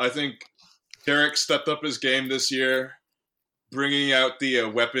 I think Derek stepped up his game this year, bringing out the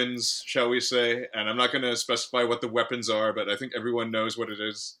weapons, shall we say? And I'm not gonna specify what the weapons are, but I think everyone knows what it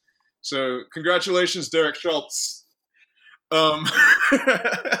is. So congratulations, Derek Schultz.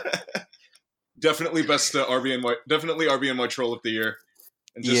 Definitely best RBNY troll of the year.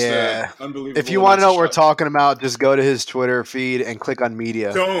 And just, unbelievable. If you want to know what we're talking about, just go to his Twitter feed and click on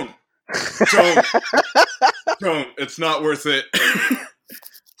media. Don't. It's not worth it.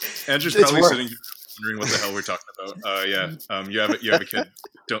 Andrew's probably sitting here wondering what the hell we're talking about. You have a kid.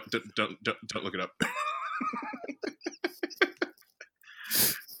 Don't look it up.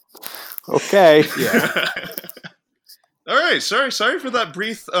 Okay. Yeah. All right. Sorry for that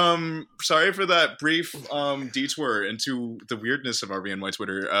brief. Detour into the weirdness of RBNY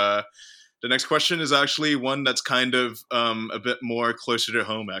Twitter. The next question is actually one that's kind of a bit more closer to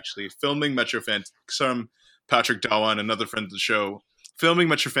home. Actually, filming Metrofan. Some Patrick Dawan, another friend of the show, filming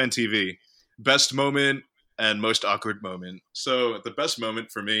Metrofan TV. Best moment and most awkward moment. So the best moment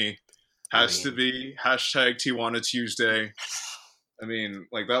for me has to be hashtag Tijuana Tuesday. I mean,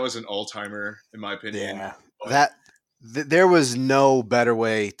 that was an all-timer in my opinion. Yeah, there was no better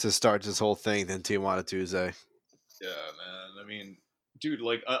way to start this whole thing than Tijuana Tuesday. Yeah, man. I mean, dude,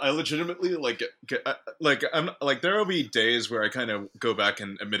 I legitimately there will be days where I kind of go back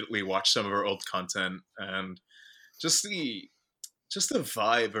and admittedly watch some of our old content, and just the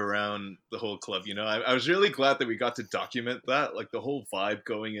vibe around the whole club. I was really glad that we got to document that, the whole vibe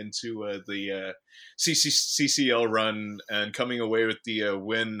going into the CCL run and coming away with the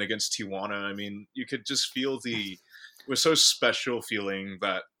win against Tijuana. I mean, you could just feel it was so special feeling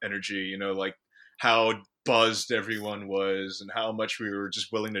that energy, how buzzed everyone was and how much we were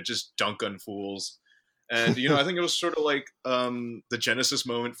just willing to just dunk on fools. And, I think it was sort of the genesis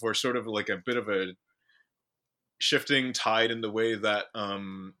moment for sort of a bit of a shifting tide in the way that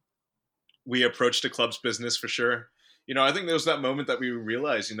we approached the club's business, for sure. I think there was that moment that we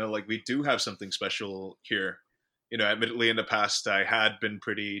realized, we do have something special here. Admittedly in the past I had been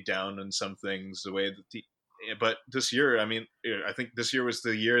pretty down on some things, but this year, I mean, I think this year was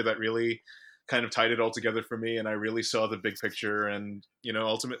the year that really kind of tied it all together for me, and I really saw the big picture, and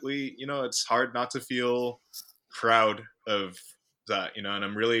ultimately, it's hard not to feel proud of that,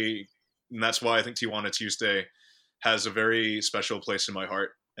 and that's why I think Tijuana Tuesday has a very special place in my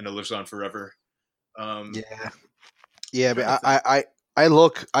heart. and it lives on forever. Yeah, but I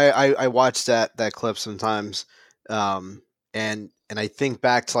watch that clip sometimes, and I think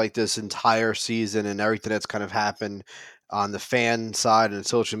back to like this entire season and everything that's kind of happened on the fan side and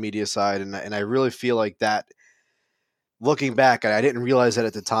social media side, and I really feel like that. Looking back, I didn't realize that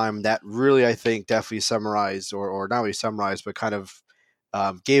at the time. That really, I think, definitely summarized, or not really summarized, but kind of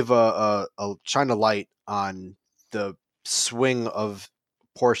gave a shine a light on the swing of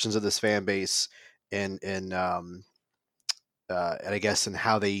portions of this fan base and I guess in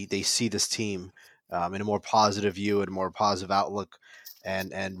how they see this team in a more positive view and a more positive outlook,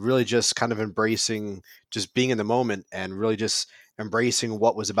 and really just kind of embracing just being in the moment and really just embracing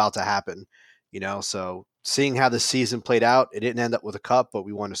what was about to happen. So seeing how the season played out, it didn't end up with a cup, but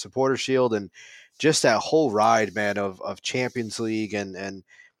we won a supporter shield, and just that whole ride, man, of Champions League and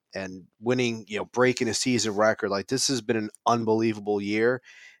winning, breaking a season record. Like, this has been an unbelievable year,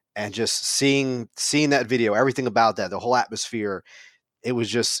 and just seeing that video, everything about that, the whole atmosphere, it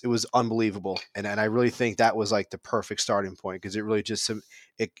was unbelievable. And I really think that was like the perfect starting point, because it really just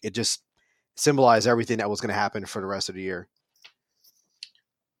it just symbolized everything that was going to happen for the rest of the year.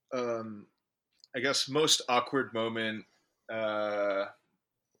 I guess most awkward moment. I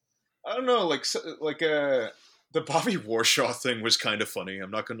don't know, like the Bobby Warshaw thing was kind of funny.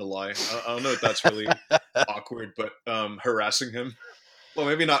 I'm not going to lie. I don't know if that's really awkward, but harassing him. Well,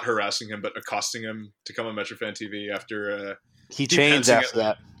 maybe not harassing him, but accosting him to come on MetroFan TV after he changed after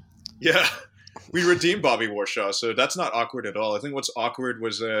that. Yeah, we redeemed Bobby Warshaw, so that's not awkward at all. I think what's awkward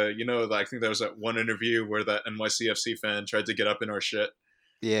was, I think that was that one interview where that NYCFC fan tried to get up in our shit.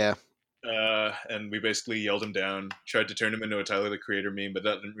 Yeah. And we basically yelled him down, tried to turn him into a Tyler the Creator meme, but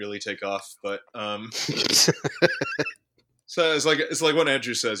that didn't really take off. But so it's like what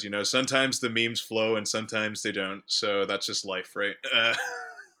Andrew says, sometimes the memes flow and sometimes they don't. So that's just life, right?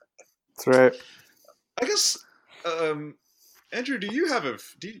 That's right. I guess, Andrew, do you have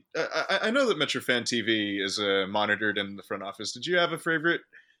I know that MetroFan TV is monitored in the front office. Did you have a favorite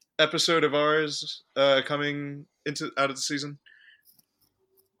episode of ours coming out of the season?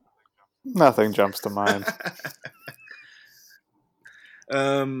 Nothing jumps to mind.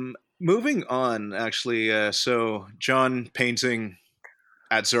 Moving on, actually. So John Painting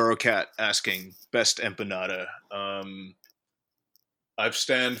at ZoroCat asking best empanada. I've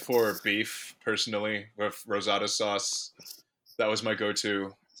stand for beef personally with rosada sauce. That was my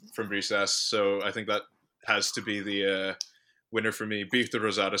go-to from recess, so I think that has to be the winner for me. Beef, the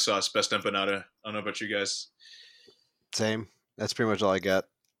rosada sauce, best empanada. I don't know about you guys. Same. That's pretty much all I got.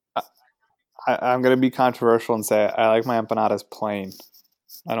 I'm going to be controversial and say I like my empanadas plain.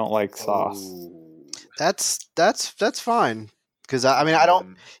 I don't like sauce. Oh. That's fine, because I mean I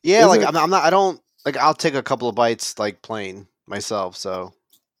don't. Yeah, like I'm not. I don't like. I'll take a couple of bites like plain myself. So.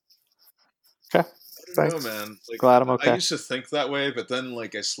 Okay. I don't know, man. Like, glad I'm okay. I used to think that way, but then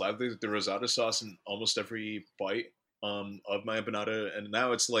like I slapped the rosada sauce in almost every bite of my empanada, and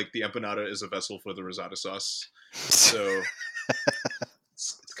now it's like the empanada is a vessel for the rosada sauce. So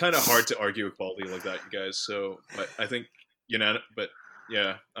it's kind of hard to argue equality like that, you guys. So, but I think but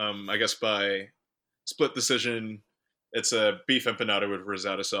yeah, I guess by split decision, it's a beef empanada with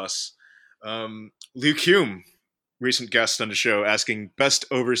rosada sauce. Luke Hume, recent guest on the show, asking best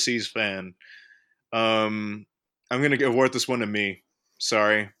overseas fan. I'm gonna award this one to me.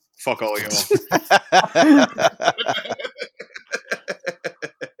 Sorry, fuck all y'all.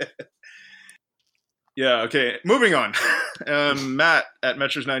 Yeah. Okay. Moving on. Matt at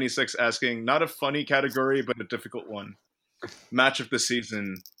Metros 96 asking, not a funny category, but a difficult one. Match of the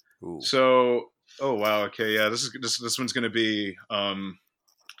season. Ooh. So, oh wow. Okay. Yeah. This one's gonna be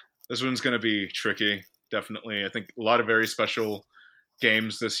tricky. Definitely. I think a lot of very special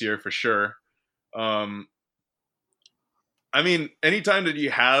games this year for sure. I mean, anytime that you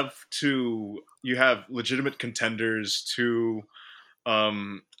have legitimate contenders to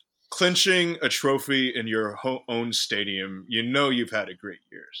clinching a trophy in your own stadium, you've had a great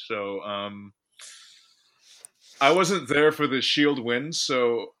year. So I wasn't there for the Shield win,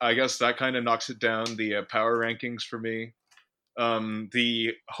 so I guess that kind of knocks it down the power rankings for me.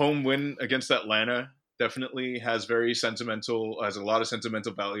 The home win against Atlanta definitely has a lot of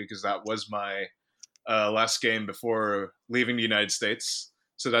sentimental value, because that was my last game before leaving the United States.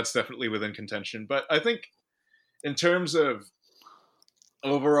 So that's definitely within contention. But I think in terms of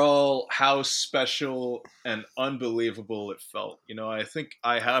overall how special and unbelievable it felt, I think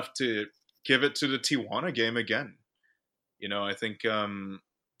I have to give it to the Tijuana game again. I think that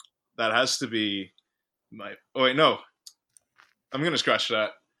has to be my... Oh, wait, no. I'm going to scratch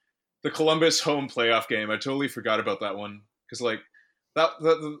that. The Columbus home playoff game. I totally forgot about that one. Because,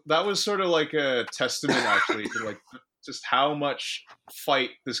 that was sort of like a testament, actually, to like just how much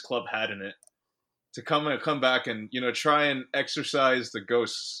fight this club had in it to come back and try and exercise the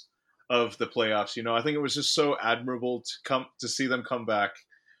ghosts of the playoffs. I think it was just so admirable to see them come back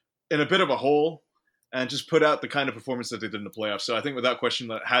in a bit of a hole and just put out the kind of performance that they did in the playoffs. So I think without question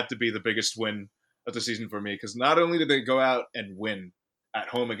that had to be the biggest win of the season for me, because not only did they go out and win at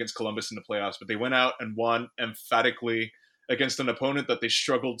home against Columbus in the playoffs, but they went out and won emphatically against an opponent that they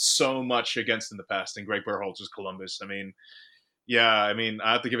struggled so much against in the past, in Greg Berhalter's Columbus. I mean, I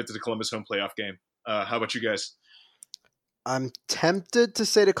have to give it to the Columbus home playoff game. How about you guys? I'm tempted to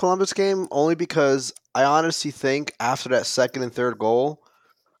say the Columbus game only because I honestly think after that second and third goal,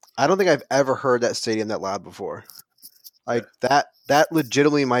 I don't think I've ever heard that stadium that loud before. Like that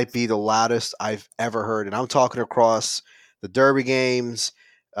legitimately might be the loudest I've ever heard, and I'm talking across the Derby games,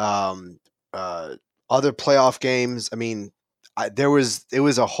 other playoff games. I mean, it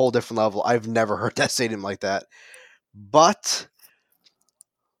was a whole different level. I've never heard that stadium like that. But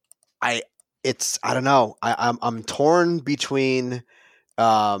I don't know. I'm torn between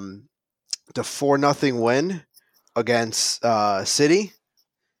the 4-0 win against City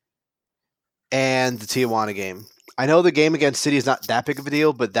and the Tijuana game. I know the game against City is not that big of a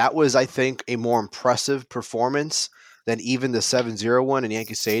deal, but that was, I think, a more impressive performance than even the 7-0 one in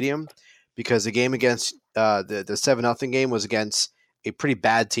Yankee Stadium, because the game against the 7-0 game was against a pretty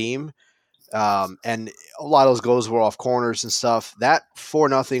bad team, and a lot of those goals were off corners and stuff. That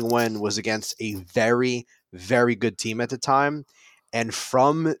 4-0 win was against a very, very good team at the time, and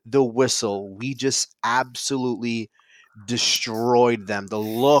from the whistle, we just absolutely destroyed them. The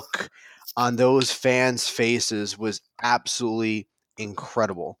look on those fans' faces was absolutely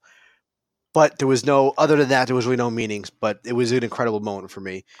incredible. But there was other than that, there was really no meanings, but it was an incredible moment for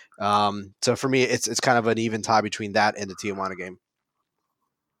me. So for me, it's kind of an even tie between that and the Tijuana game.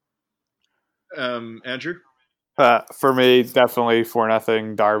 Andrew? For me, definitely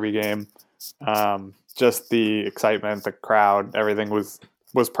 4-0 Derby game. Just the excitement, the crowd, everything was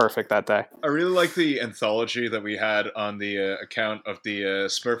perfect that day. I really like the anthology that we had on the account of the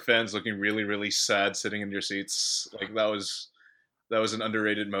Smurf fans looking really, really sad sitting in your seats. Like that was an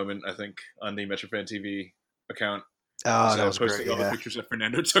underrated moment, I think, on the MetroFan TV account. Oh, that was posting great. All the pictures that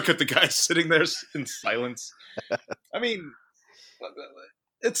Fernando took of the guys sitting there in silence. I mean,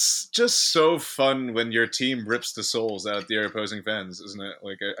 it's just so fun when your team rips the souls out of their opposing fans, isn't it?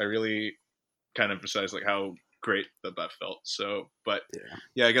 Like I really kind of emphasize like how great that felt. So, but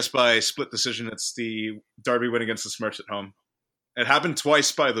yeah, I guess by split decision, it's the Derby win against the Smurfs at home. It happened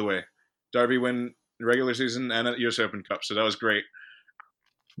twice, by the way. Derby win regular season and at US Open Cup, so that was great.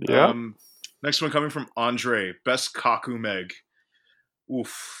 Yeah. Next one coming from Andre. Best Kaku Meg.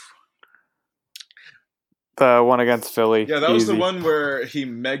 Oof. The one against Philly. Yeah, that was the one where he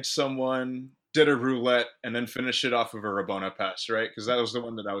megged someone, did a roulette, and then finished it off of a Rabona pass, right? Because that was the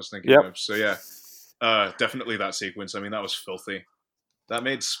one that I was thinking of. So yeah, definitely that sequence. I mean, that was filthy. That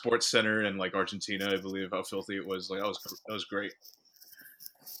made Sports Center in like Argentina, I believe, how filthy it was. Like that was great.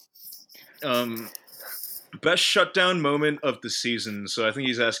 Best shutdown moment of the season. So I think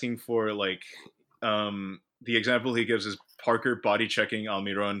he's asking for like the example he gives is Parker body checking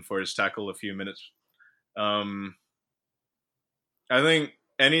Almiron for his tackle a few minutes. I think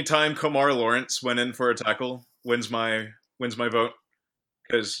anytime Kemar Lawrence went in for a tackle wins my vote,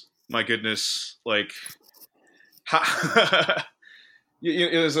 because my goodness, like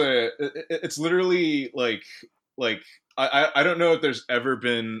it's literally like I don't know if there's ever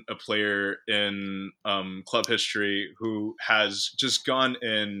been a player in club history who has just gone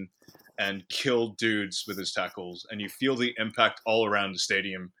in and killed dudes with his tackles, and you feel the impact all around the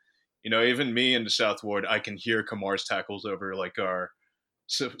stadium. Even me in the South Ward, I can hear Kamar's tackles over like our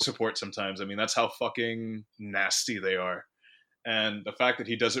support sometimes. I mean, that's how fucking nasty they are. And the fact that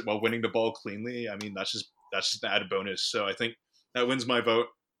he does it while winning the ball cleanly, I mean, that's just an added bonus. So I think that wins my vote.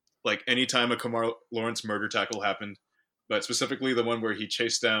 Like anytime a Kemar Lawrence murder tackle happened, but specifically the one where he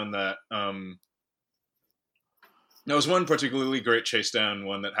chased down that. There was one particularly great chase down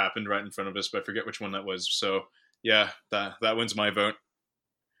one that happened right in front of us, but I forget which one that was. So yeah, that wins my vote.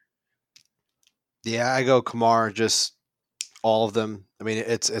 Yeah, I go Kemar, just all of them. I mean,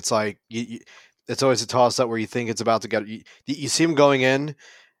 it's like it's always a toss up where you think it's about to get. You see him going in,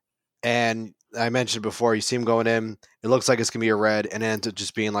 and I mentioned before, you see him going in. It looks like it's gonna be a red, and it ends up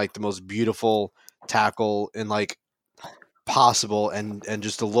just being like the most beautiful tackle in like possible, and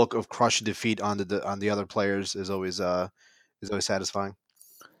just the look of crushing defeat on the other players is always satisfying.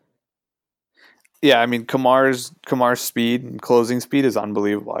 Yeah, I mean Kamar's speed and closing speed is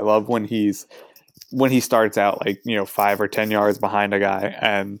unbelievable. I love when he's when he starts out like 5 or 10 yards behind a guy,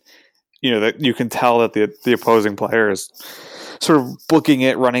 and that you can tell that the opposing player is sort of booking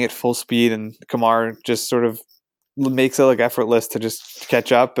it, running at full speed, and Kamar just sort of makes it like effortless to just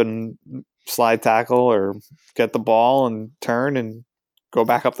catch up and slide tackle or get the ball and turn and go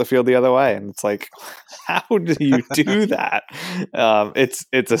back up the field the other way. And it's like, how do you do that?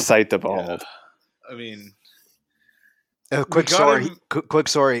 It's a sight to behold. I mean, quick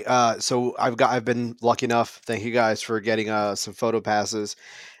story. So I've been lucky enough. Thank you guys for getting some photo passes,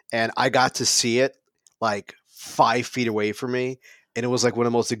 and I got to see it like 5 feet away from me, and it was like one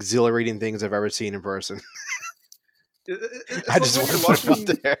of the most exhilarating things I've ever seen in person. I just want to put it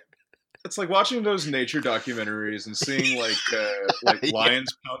out there. It's like watching those nature documentaries and seeing like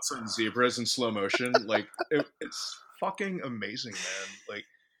lions pounce on zebras in slow motion. Like it's fucking amazing, man. Like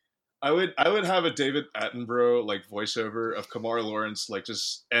I would have a David Attenborough like voiceover of Kamar Lawrence like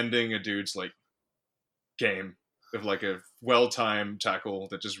just ending a dude's like game with like a well-timed tackle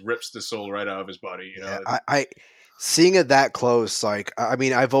that just rips the soul right out of his body. I seeing it that close, like I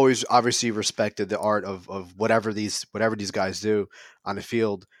mean, I've always obviously respected the art of whatever these guys do on the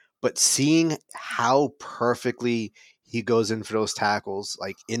field. But seeing how perfectly he goes in for those tackles,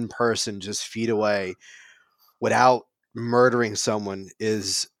 like in person, just feet away, without murdering someone,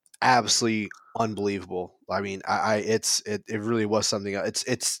 is absolutely unbelievable. I mean, it really was something.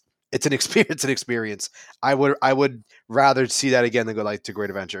 It's an experience. An experience. I would rather see that again than go like to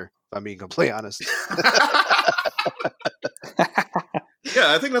Great Adventure. If I'm being completely honest.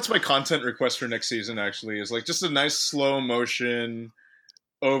 Yeah, I think that's my content request for next season. Actually, is like just a nice slow motion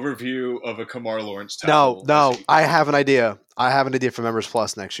overview of a Kamar Lawrence tackle. No, I have an idea. I have an idea for Members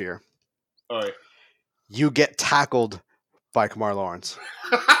Plus next year. All right. You get tackled by Kamar Lawrence.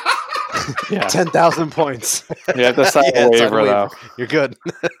 Yeah. 10,000 points. You have to sign a waiver, though. You're good.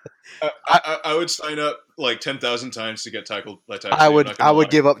 I would sign up like 10,000 times to get tackled by tackle. I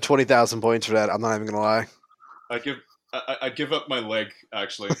would give up 20,000 points for that. I'm not even going to lie. I'd give up my leg,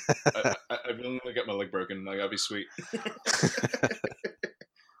 actually. I'd willingly get my leg broken. Like, that'd be sweet.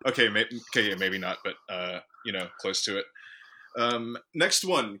 Okay, maybe not, but close to it. Next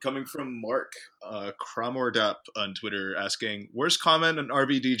one coming from Mark Kramordap on Twitter, asking, "Worst comment on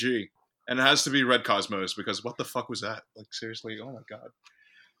RBDG?" And it has to be Red Cosmos, because what the fuck was that? Like, seriously, oh my god!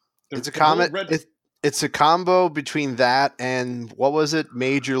 It's a comment. It's a combo between that and what was it?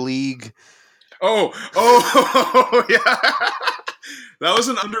 Major League. Oh, yeah. That was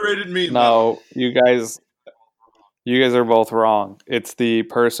an underrated meme. No, you guys are both wrong. It's the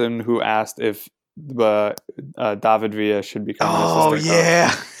person who asked if David Villa should become an assistant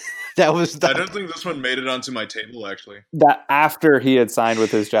coach. That was. I don't think this one made it onto my table, actually. That after he had signed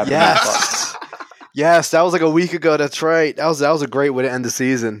with his Japanese club. Yes, that was like a week ago. That's right. That was a great way to end the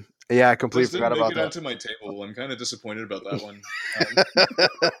season. Yeah, I completely forgot about that. Didn't make it onto my table. I'm kind of disappointed about that one.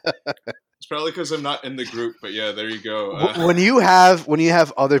 It's probably because I'm not in the group, but yeah, there you go. When you have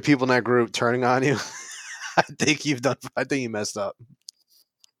other people in that group turning on you, I think you messed up.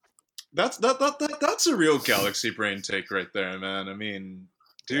 That's a real galaxy brain take right there, man. I mean,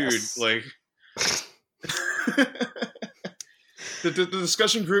 dude, yes. Like the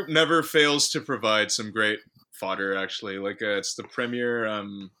discussion group never fails to provide some great fodder. Actually, like it's the premier.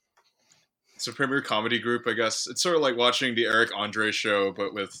 It's a premier comedy group, I guess. It's sort of like watching the Eric Andre show,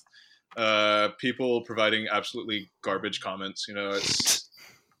 but with people providing absolutely garbage comments. It's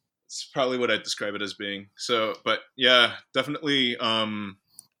probably what I'd describe it as being. So, but yeah, definitely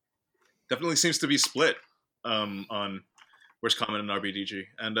seems to be split on worst comment in RBDG.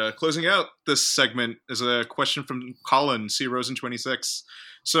 And closing out this segment is a question from Colin C. Rosen 26.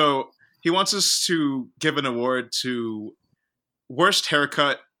 So he wants us to give an award to worst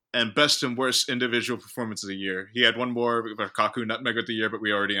haircut and best and worst individual performance of the year. He had one more, Kaku Nutmeg of the year, but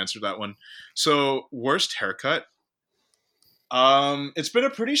we already answered that one. So worst haircut. It's been a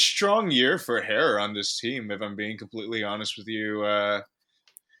pretty strong year for hair on this team, if I'm being completely honest with you.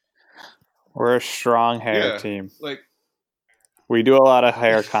 We're a strong hair team. Like, we do a lot of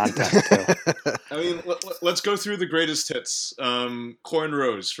hair content too. I mean, let's go through the greatest hits.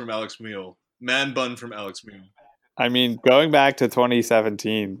 Cornrows from Alex Mule. Man bun from Alex Mule. I mean, going back to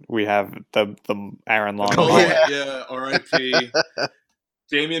 2017, we have the Aaron Long. Yeah, R.I.P.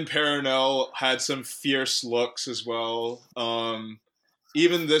 Damian Peronel had some fierce looks as well.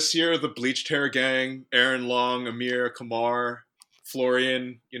 Even this year, the bleached hair gang, Aaron Long, Amir, Kamar,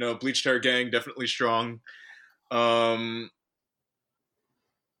 Florian, bleached hair gang, definitely strong. I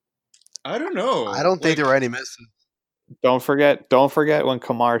don't know. I don't think there were any missing. Don't forget when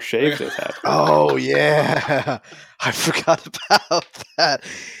Kamar shaved his head. Oh yeah, I forgot about that.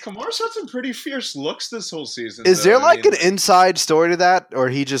 Kamar's had some pretty fierce looks this whole season. Is there like an inside story to that, or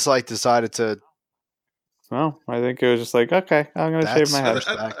he just like decided to? Well, I think it was just like, okay, I'm gonna shave my head.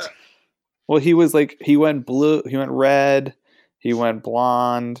 Well, he went blue, he went red, he went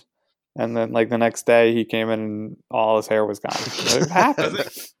blonde, and then like the next day he came in and all his hair was gone. It happened. I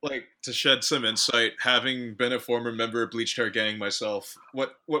think, like, to shed some insight, having been a former member of Bleached Hair Gang myself,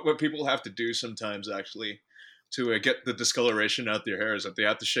 what people have to do sometimes actually to get the discoloration out their hair is that they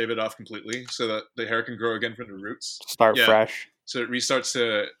have to shave it off completely so that the hair can grow again from the roots. Start fresh. So it resets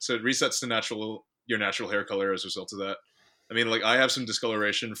your natural hair color as a result of that. I mean, like, I have some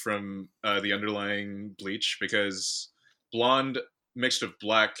discoloration from the underlying bleach because blonde mixed with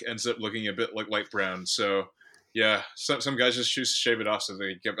black ends up looking a bit like light brown. So yeah, some guys just choose to shave it off so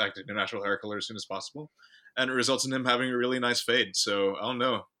they get back to their natural hair color as soon as possible, and it results in him having a really nice fade. So I don't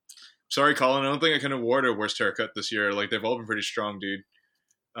know. Sorry, Colin. I don't think I can award a worst haircut this year. Like, they've all been pretty strong, dude.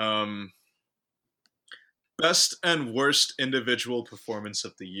 Best and worst individual performance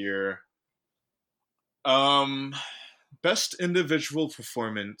of the year. Best individual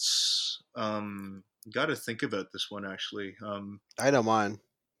performance. Got to think about this one actually. I don't mind.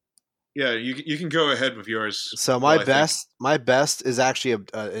 Yeah, you can go ahead with yours. So my best is actually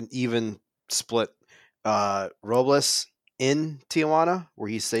an even split. Robles in Tijuana, where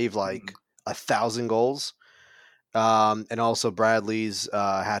he saved like 1,000 goals, and also Bradley's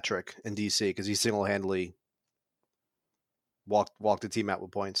hat trick in DC because he single-handedly walked the team out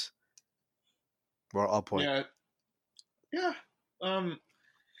with points. Or a point. Yeah.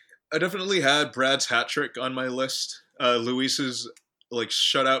 I definitely had Brad's hat trick on my list. Luis's like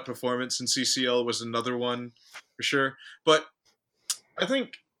shutout performance in CCL was another one for sure. But I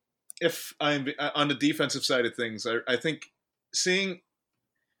think if I'm on the defensive side of things, I think seeing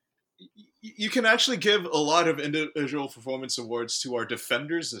you can actually give a lot of individual performance awards to our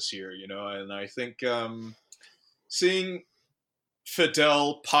defenders this year, you know, and I think seeing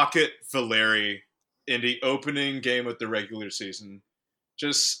Fidel pocket Valeri in the opening game of the regular season,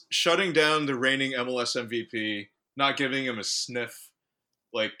 just shutting down the reigning MLS MVP, not giving him a sniff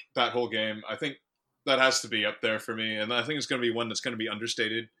like that whole game, I think that has to be up there for me, and I think it's going to be one that's going to be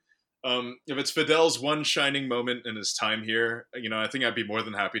understated. If it's Fidel's one shining moment in his time here, you know, I think I'd be more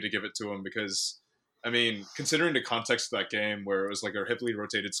than happy to give it to him because, I mean, considering the context of that game where it was like a heavily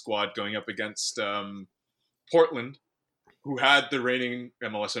rotated squad going up against Portland, who had the reigning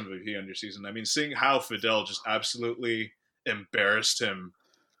MLS MVP under season. I mean, seeing how Fidel just absolutely embarrassed him,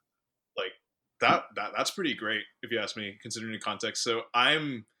 like that's pretty great if you ask me, considering the context. So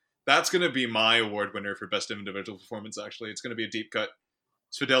that's going to be my award winner for best individual performance. Actually, it's going to be a deep cut.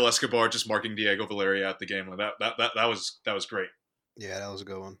 It's Fidel Escobar just marking Diego Valeri out the game. That was great. Yeah, that was a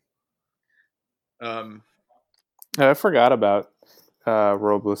good one. I forgot about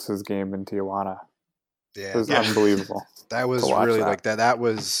Robles' game in Tijuana. Yeah, it was unbelievable. That was really like that. That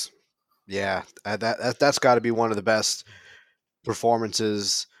was, yeah. That's got to be one of the best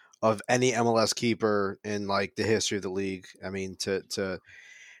performances of any MLS keeper in like the history of the league. I mean, to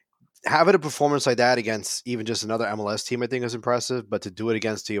having a performance like that against even just another MLS team, I think is impressive. But to do it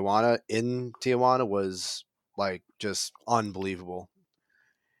against Tijuana in Tijuana was like just unbelievable.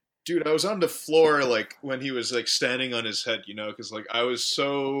 Dude, I was on the floor like when he was like standing on his head, you know, because like I was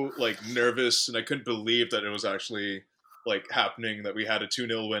so like nervous and I couldn't believe that it was actually like happening, that we had a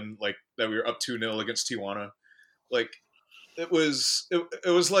 2-0 win, like that we were up 2-0 against Tijuana. Like it was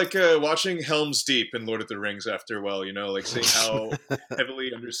like watching Helm's Deep in Lord of the Rings after a while, you know, like seeing how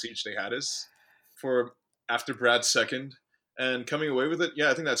heavily under siege they had us for after Brad's second and coming away with it. Yeah,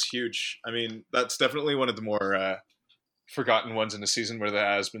 I think that's huge. I mean, that's definitely one of the more forgotten ones in the season where there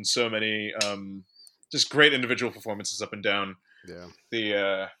has been so many just great individual performances up and down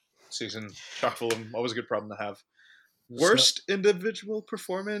the season. Chock full of them. Always a good problem to have. Worst individual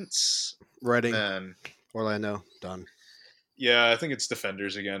performance? Reading. Orlando. Done. Yeah, I think it's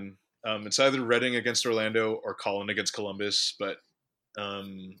defenders again. It's either Reading against Orlando or Colin against Columbus, but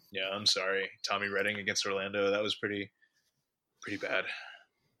yeah, I'm sorry. Tommy Reading against Orlando, that was pretty bad.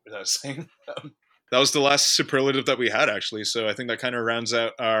 What was I saying? That was the last superlative that we had, actually. So I think that kind of rounds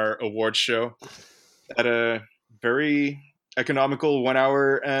out our awards show at a very economical 1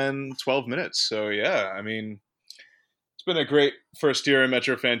 hour and 12 minutes. So yeah, I mean, it's been a great first year in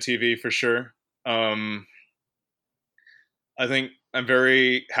Metro Fan TV for sure. I think I'm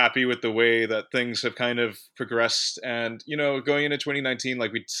very happy with the way that things have kind of progressed. And, you know, going into 2019,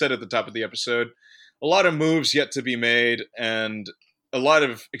 like we said at the top of the episode, a lot of moves yet to be made and a lot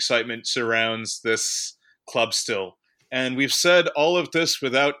of excitement surrounds this club still. And we've said all of this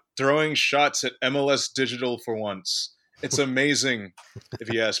without throwing shots at MLS Digital for once. It's amazing,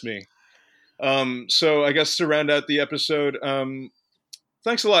 if you ask me. So I guess to round out the episode,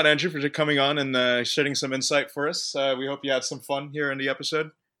 thanks a lot, Andrew, for coming on and shedding some insight for us. We hope you had some fun here in the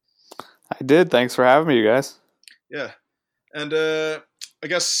episode. I did. Thanks for having me, you guys. Yeah. And I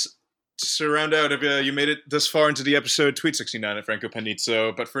guess to round out, if you made it this far into the episode, tweet 69 at Franco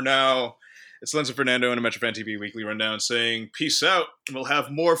Panizzo. But for now, it's Lenzo Fernando and a MetroFan TV Weekly Rundown saying peace out, and we'll have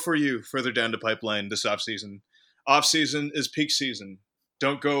more for you further down the pipeline this offseason. Offseason is peak season.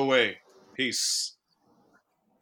 Don't go away. Peace.